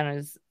breakdown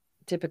is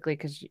typically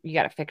because you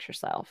got to fix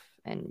yourself,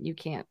 and you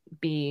can't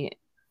be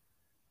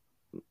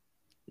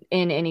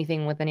in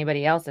anything with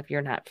anybody else if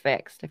you're not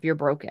fixed, if you're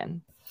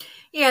broken.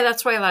 Yeah,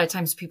 that's why a lot of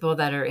times people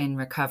that are in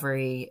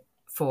recovery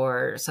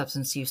for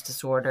substance use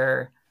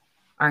disorder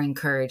are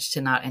encouraged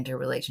to not enter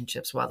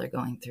relationships while they're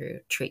going through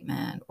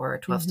treatment or a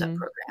 12-step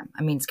program.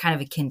 I mean, it's kind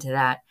of akin to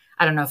that.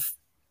 I don't know if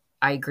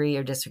I agree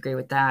or disagree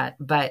with that,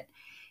 but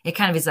it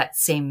kind of is that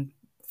same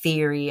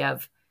theory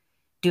of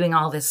doing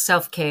all this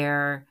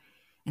self-care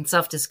and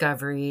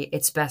self-discovery.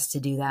 It's best to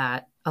do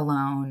that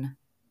alone.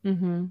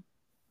 Mm-hmm.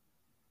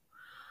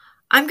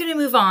 I'm going to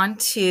move on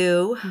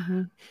to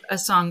Mm-hmm. a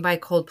song by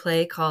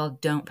Coldplay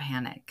called Don't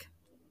Panic.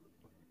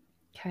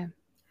 Okay.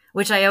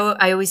 Which I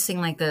always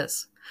sing like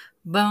this.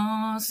 That's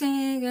how I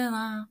sing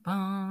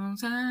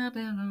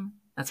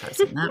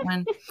that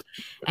one.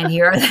 And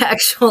here are the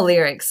actual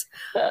lyrics.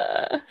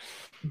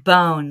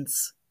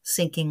 Bones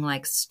sinking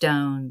like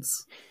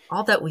stones.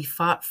 All that we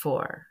fought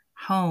for.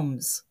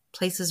 Homes.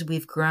 Places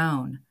we've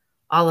grown.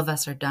 All of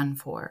us are done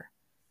for.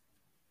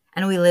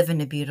 And we live in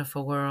a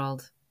beautiful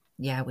world.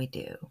 Yeah, we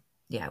do.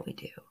 Yeah, we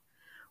do.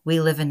 We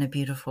live in a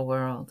beautiful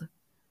world.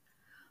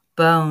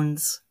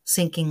 Bones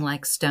sinking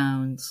like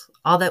stones,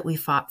 all that we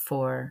fought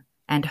for,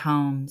 and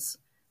homes,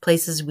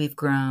 places we've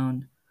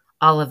grown,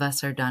 all of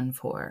us are done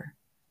for.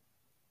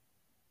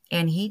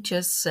 And he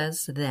just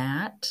says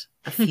that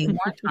a few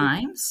more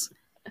times.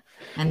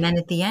 And then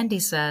at the end, he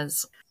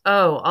says,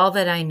 oh, all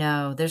that I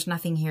know, there's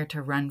nothing here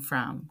to run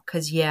from.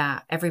 Because, yeah,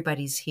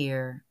 everybody's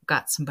here,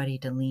 got somebody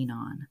to lean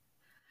on.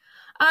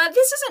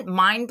 This isn't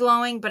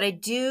mind-blowing, but I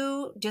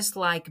do just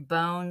like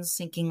bones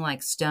sinking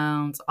like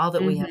stones, all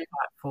that we have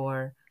fought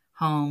for,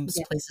 homes,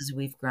 places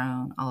we've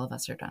grown, all of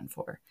us are done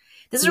for.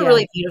 This is a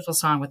really beautiful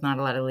song with not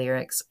a lot of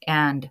lyrics.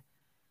 And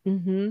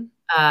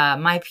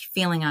my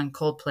feeling on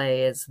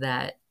Coldplay is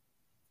that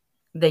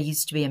they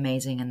used to be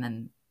amazing and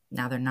then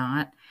now they're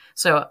not.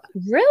 So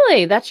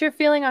really, that's your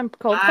feeling on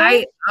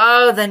Coldplay?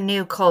 The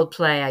new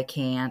Coldplay, I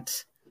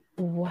can't.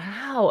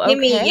 Wow. Okay. Give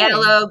me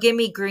Yellow, give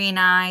me Green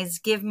Eyes,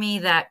 give me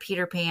that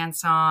Peter Pan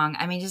song.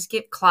 I mean, just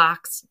give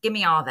Clocks, give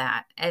me all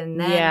that. And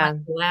then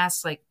like, the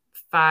last like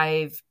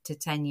 5 to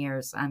 10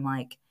 years, I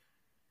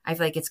feel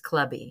like it's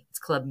clubby. It's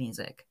club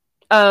music.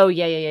 Oh,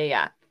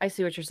 yeah. I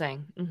see what you're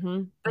saying.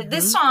 But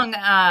this song,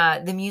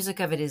 the music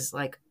of it is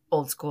like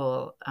old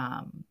school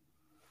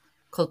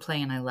Coldplay,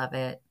 and I love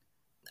it.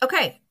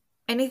 Okay.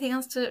 Do you have anything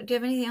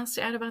else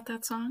to add about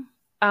that song?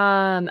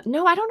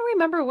 No, I don't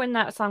remember when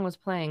that song was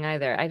playing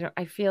either. I don't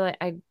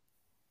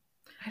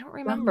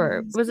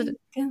remember. Was it?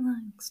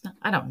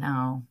 I don't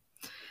know.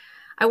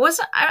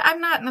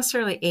 I'm not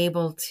necessarily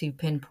able to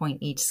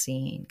pinpoint each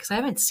scene because I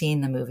haven't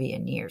seen the movie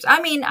in years. I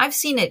mean, I've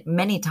seen it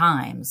many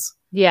times.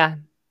 Yeah.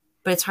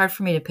 But it's hard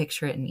for me to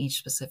picture it in each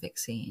specific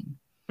scene.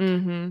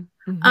 I'm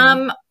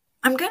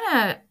going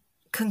to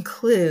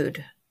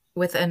conclude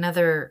with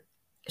another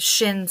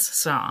Shins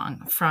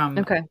song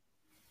from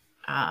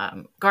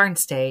Garden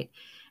State.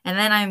 And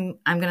then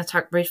I'm going to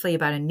talk briefly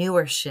about a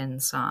newer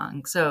Shins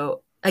song.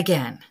 So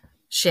again,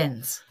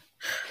 Shins.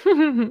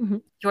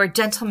 You're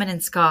gentlemen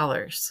and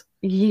scholars.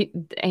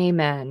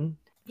 Amen.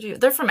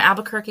 They're from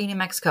Albuquerque, New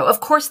Mexico. Of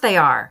course they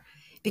are.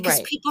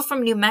 Because people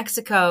from New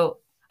Mexico,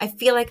 I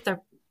feel like those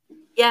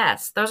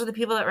are the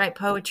people that write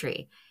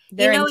poetry.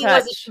 They're he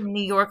wasn't from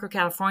New York or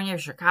California or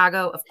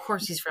Chicago. Of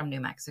course he's from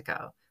New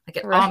Mexico. Like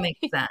it all makes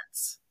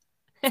sense.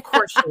 Of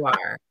course you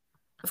are.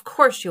 Of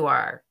course you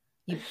are.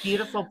 You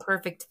beautiful,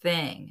 perfect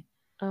thing.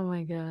 Oh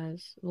my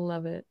gosh.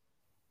 Love it.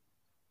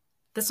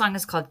 This song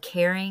is called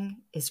Caring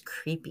is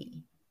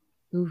Creepy.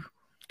 Ooh,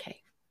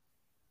 okay.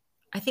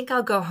 I think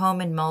I'll go home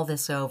and mull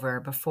this over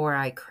before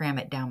I cram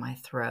it down my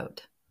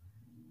throat.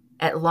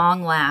 At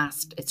long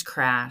last, it's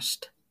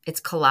crashed. Its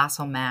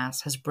colossal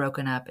mass has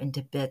broken up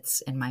into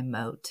bits in my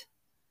moat.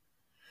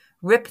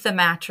 Rip the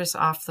mattress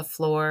off the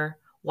floor,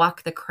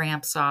 walk the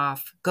cramps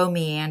off, go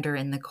meander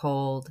in the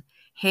cold,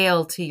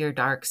 hail to your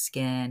dark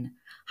skin,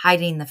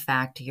 hiding the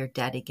fact you're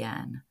dead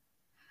again.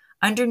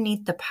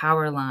 Underneath the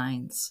power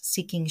lines,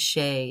 seeking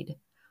shade,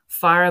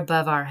 far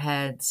above our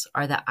heads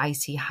are the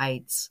icy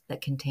heights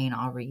that contain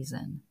all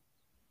reason.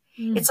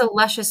 It's a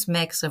luscious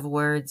mix of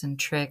words and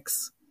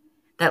tricks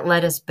that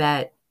let us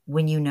bet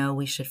when you know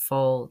we should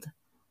fold.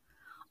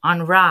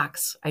 On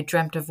rocks, I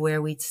dreamt of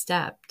where we'd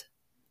stepped,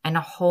 and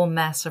a whole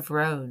mess of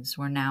roads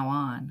we're now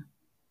on.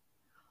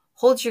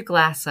 Hold your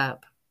glass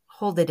up,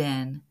 hold it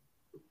in.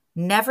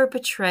 Never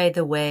betray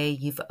the way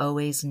you've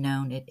always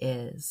known it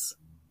is.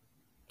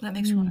 That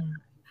makes me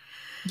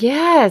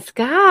Yes,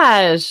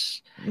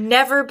 gosh.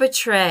 Never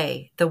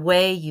betray the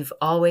way you've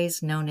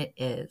always known it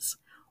is.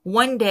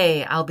 One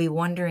day I'll be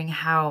wondering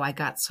how I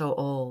got so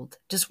old,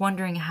 just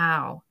wondering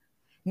how.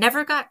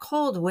 Never got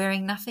cold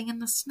wearing nothing in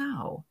the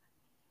snow.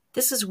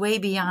 This is way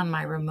beyond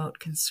my remote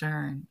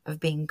concern of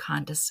being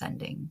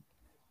condescending.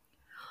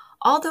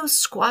 All those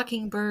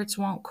squawking birds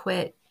won't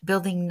quit,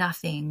 building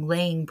nothing,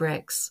 laying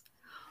bricks.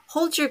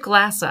 Hold your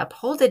glass up,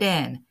 hold it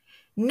in.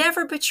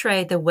 Never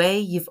betray the way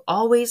you've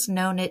always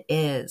known it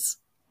is.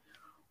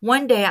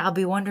 One day I'll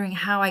be wondering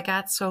how I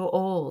got so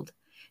old,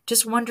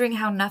 just wondering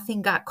how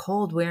nothing got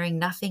cold wearing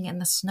nothing in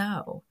the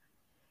snow.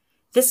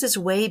 This is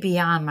way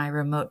beyond my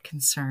remote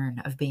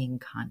concern of being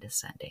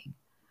condescending.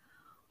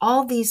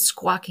 All these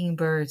squawking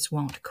birds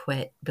won't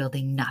quit,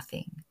 building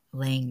nothing,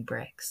 laying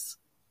bricks.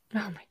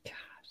 Oh my gosh.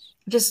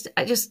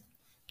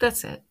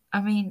 That's it.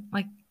 I mean,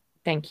 like.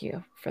 Thank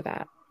you for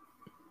that.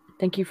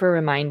 Thank you for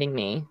reminding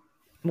me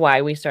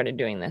why we started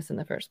doing this in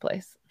the first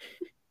place.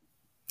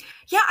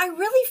 Yeah, I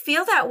really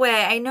feel that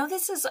way. I know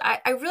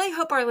I really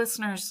hope our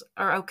listeners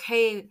are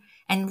okay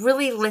and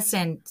really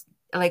listen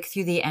like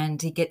through the end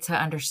to get to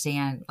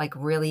understand, like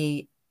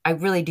really, I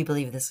really do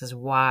believe this is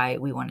why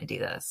we want to do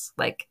this.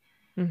 Like,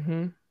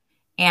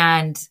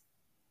 and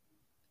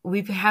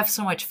we have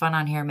so much fun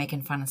on here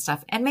making fun of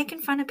stuff and making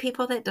fun of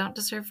people that don't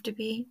deserve to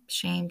be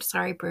shamed.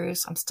 Sorry,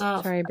 Bruce. I'm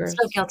still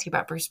guilty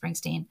about Bruce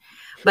Springsteen,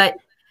 but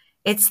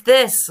it's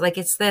this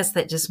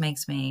that just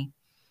makes me.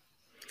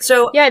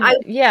 So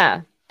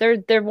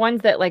they're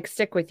ones that like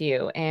stick with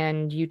you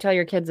and you tell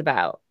your kids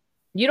about.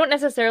 You don't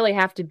necessarily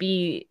have to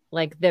be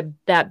like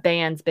that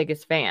band's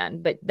biggest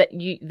fan, but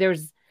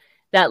there's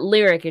that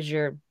lyric is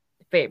your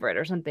favorite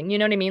or something. You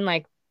know what I mean?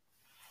 Like,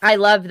 I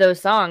love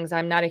those songs.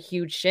 I'm not a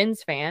huge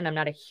Shins fan. I'm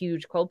not a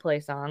huge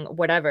Coldplay song,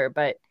 whatever,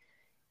 but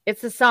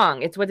It's the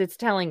song. It's what it's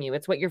telling you.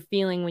 It's what you're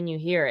feeling when you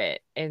hear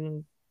it.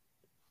 And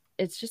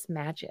it's just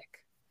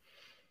magic.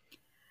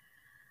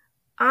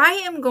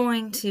 I am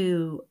going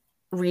to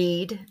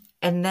read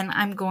and then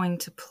I'm going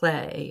to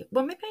play.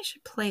 Well, maybe I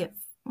should play it.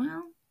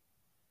 Well,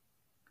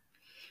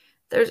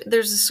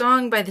 there's a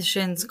song by the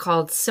Shins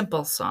called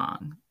Simple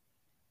Song.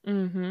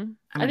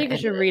 I think you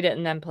should read it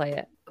and then play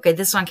it. Okay,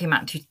 this song came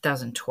out in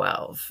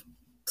 2012.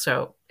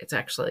 So it's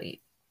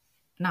actually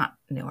not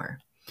newer.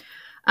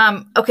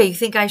 Okay, you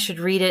think I should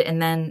read it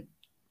and then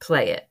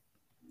play it?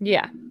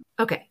 Yeah.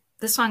 Okay,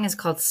 this song is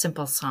called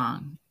Simple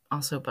Song,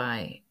 also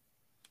by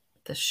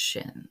the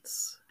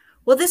Shins.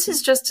 Well, this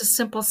is just a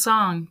simple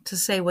song to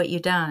say what you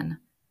done.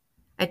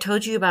 I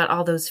told you about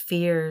all those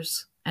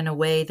fears, and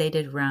away they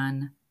did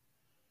run.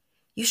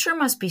 You sure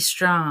must be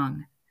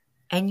strong,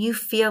 and you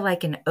feel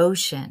like an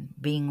ocean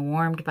being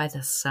warmed by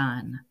the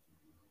sun.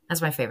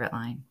 That's my favorite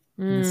line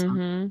in the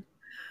song.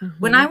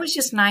 When I was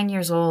just 9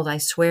 years old, I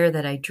swear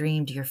that I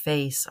dreamed your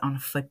face on a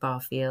football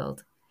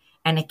field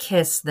and a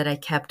kiss that I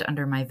kept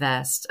under my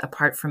vest,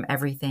 apart from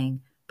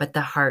everything but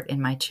the heart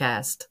in my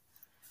chest.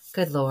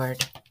 Good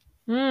Lord.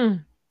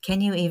 Can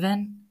you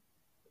even?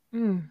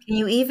 Can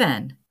you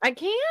even? I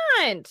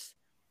can't.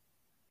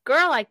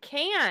 Girl, I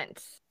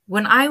can't.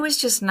 When I was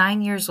just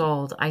 9 years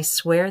old, I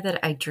swear that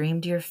I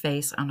dreamed your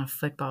face on a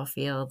football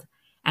field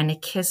and a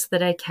kiss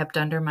that I kept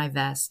under my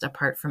vest,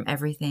 apart from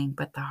everything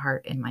but the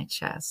heart in my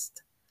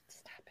chest.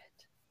 Stop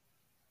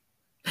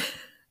it.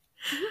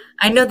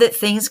 I know that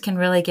things can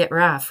really get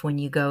rough when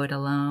you go it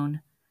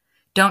alone.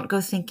 Don't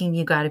go thinking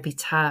you gotta be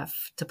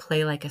tough to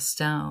play like a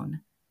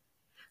stone.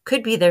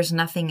 Could be there's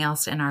nothing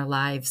else in our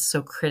lives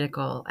so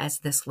critical as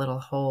this little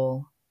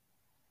hole.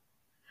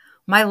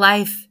 My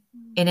life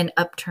in an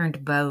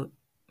upturned boat,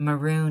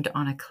 marooned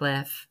on a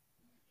cliff.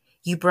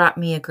 You brought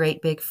me a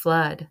great big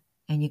flood,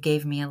 and you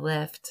gave me a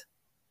lift.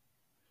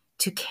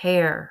 To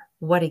care,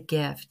 what a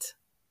gift.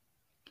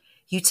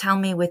 You tell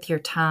me with your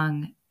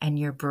tongue, and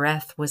your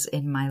breath was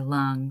in my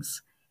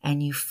lungs,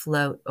 and you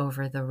float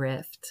over the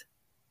rift.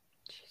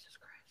 Jesus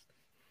Christ.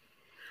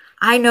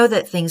 I know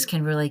that things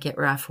can really get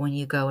rough when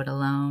you go it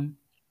alone.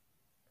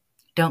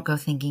 Don't go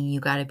thinking you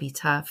gotta be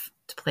tough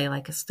to play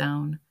like a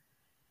stone.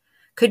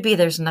 Could be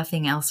there's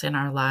nothing else in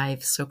our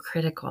lives so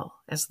critical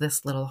as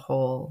this little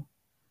hole.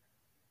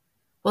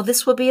 Well,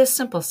 this will be a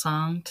simple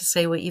song to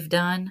say what you've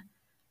done.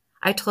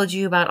 I told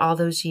you about all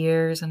those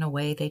years and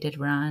away they did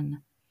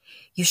run.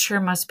 You sure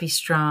must be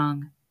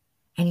strong,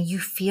 and you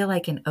feel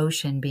like an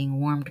ocean being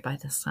warmed by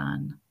the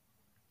sun.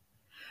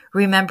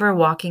 Remember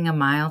walking a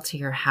mile to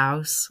your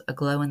house,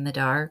 aglow in the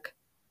dark?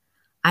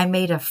 I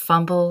made a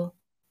fumble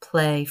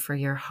play for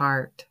your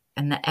heart,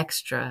 and the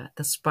extra,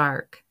 the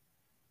spark.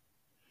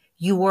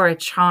 You wore a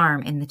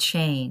charm in the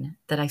chain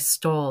that I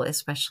stole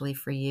especially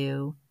for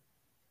you.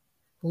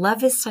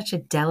 Love is such a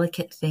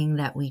delicate thing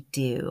that we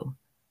do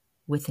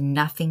with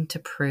nothing to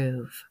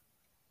prove,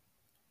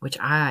 which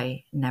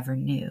I never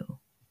knew.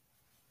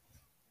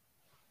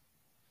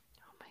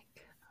 Oh my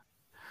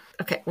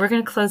God. Okay, we're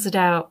going to close it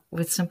out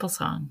with Simple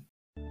Song.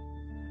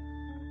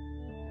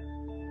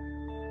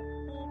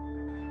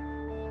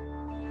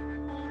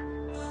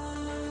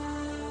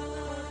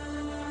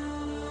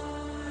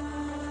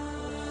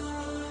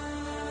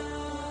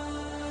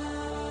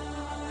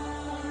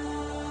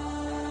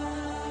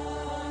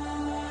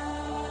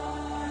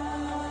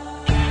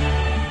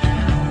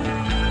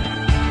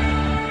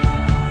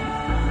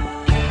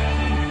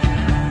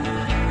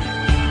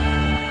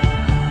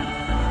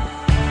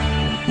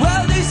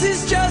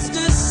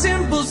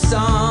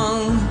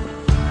 Song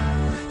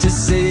to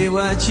say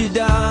what you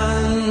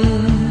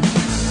done.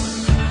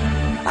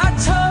 I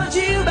told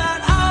you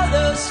about all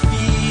those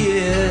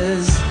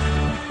fears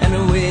and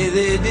the way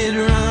they did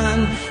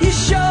run. You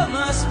sure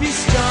must be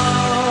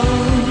strong,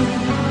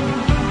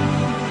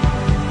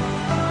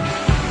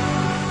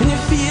 and you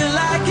feel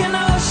like an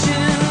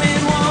ocean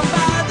made warm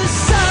by the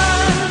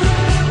sun.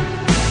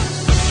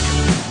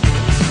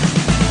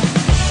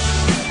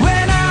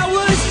 When I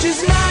was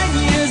just 9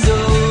 years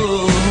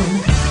old,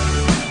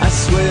 I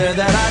swear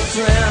that I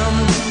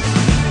dreamt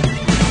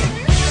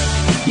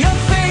your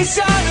face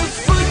on a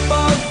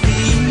football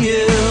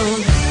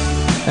field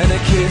and a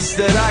kiss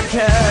that I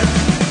kept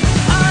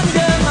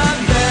under my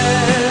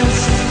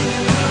vest,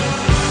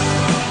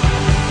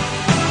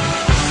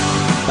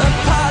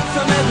 apart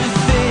from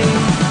everything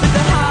but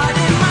the heart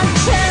in my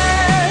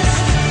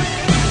chest.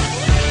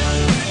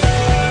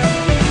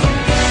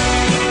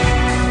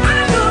 I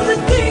know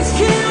that things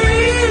can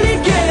really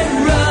get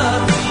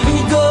rough when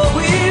you go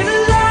it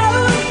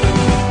alone.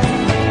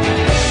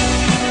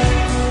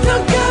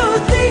 Don't go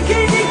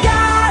thinking you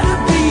gotta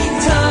be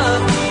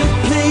tough to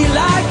play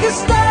like a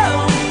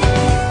stone.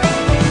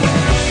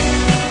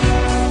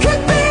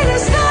 Could be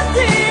there's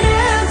nothing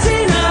else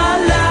in our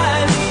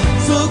lives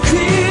so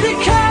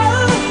critical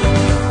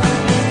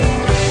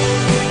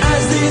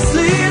as this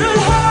little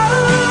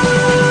hole.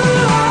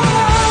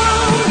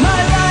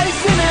 My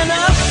life in an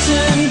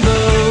upturned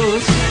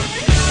boat,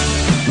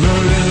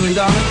 marooned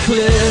on a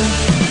cliff.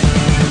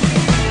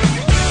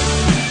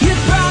 You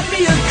brought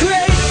me a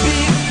great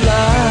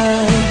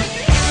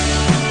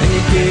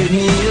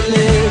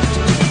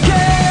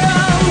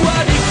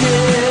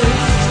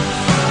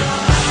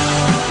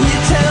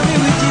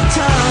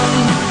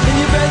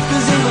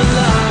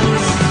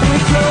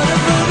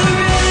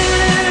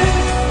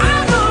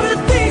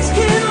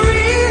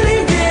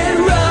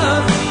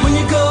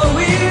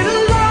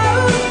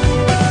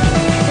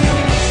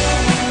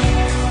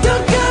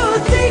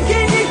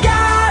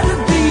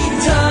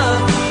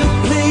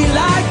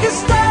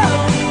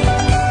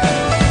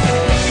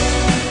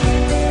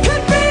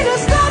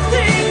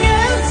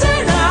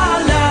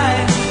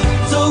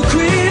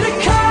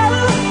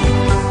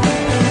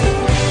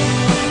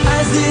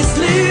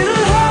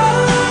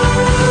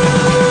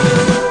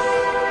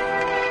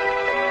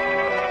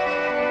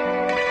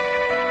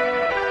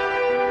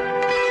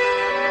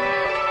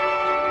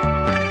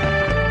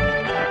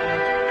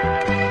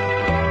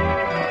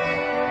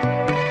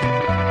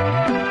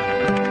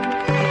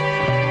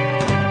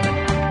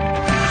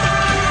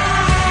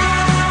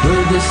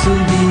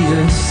will be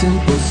a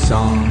simple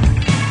song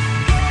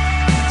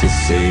to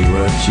say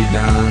what you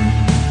done.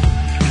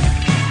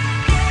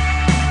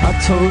 I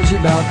told you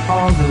about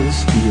all those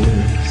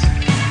fears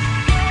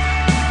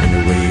and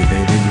the way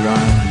they did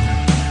run.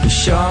 You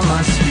sure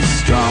must be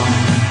strong.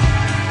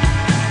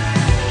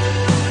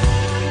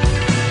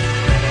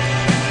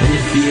 And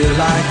you feel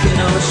like an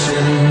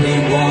ocean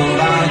made warm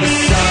by the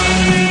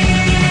sun.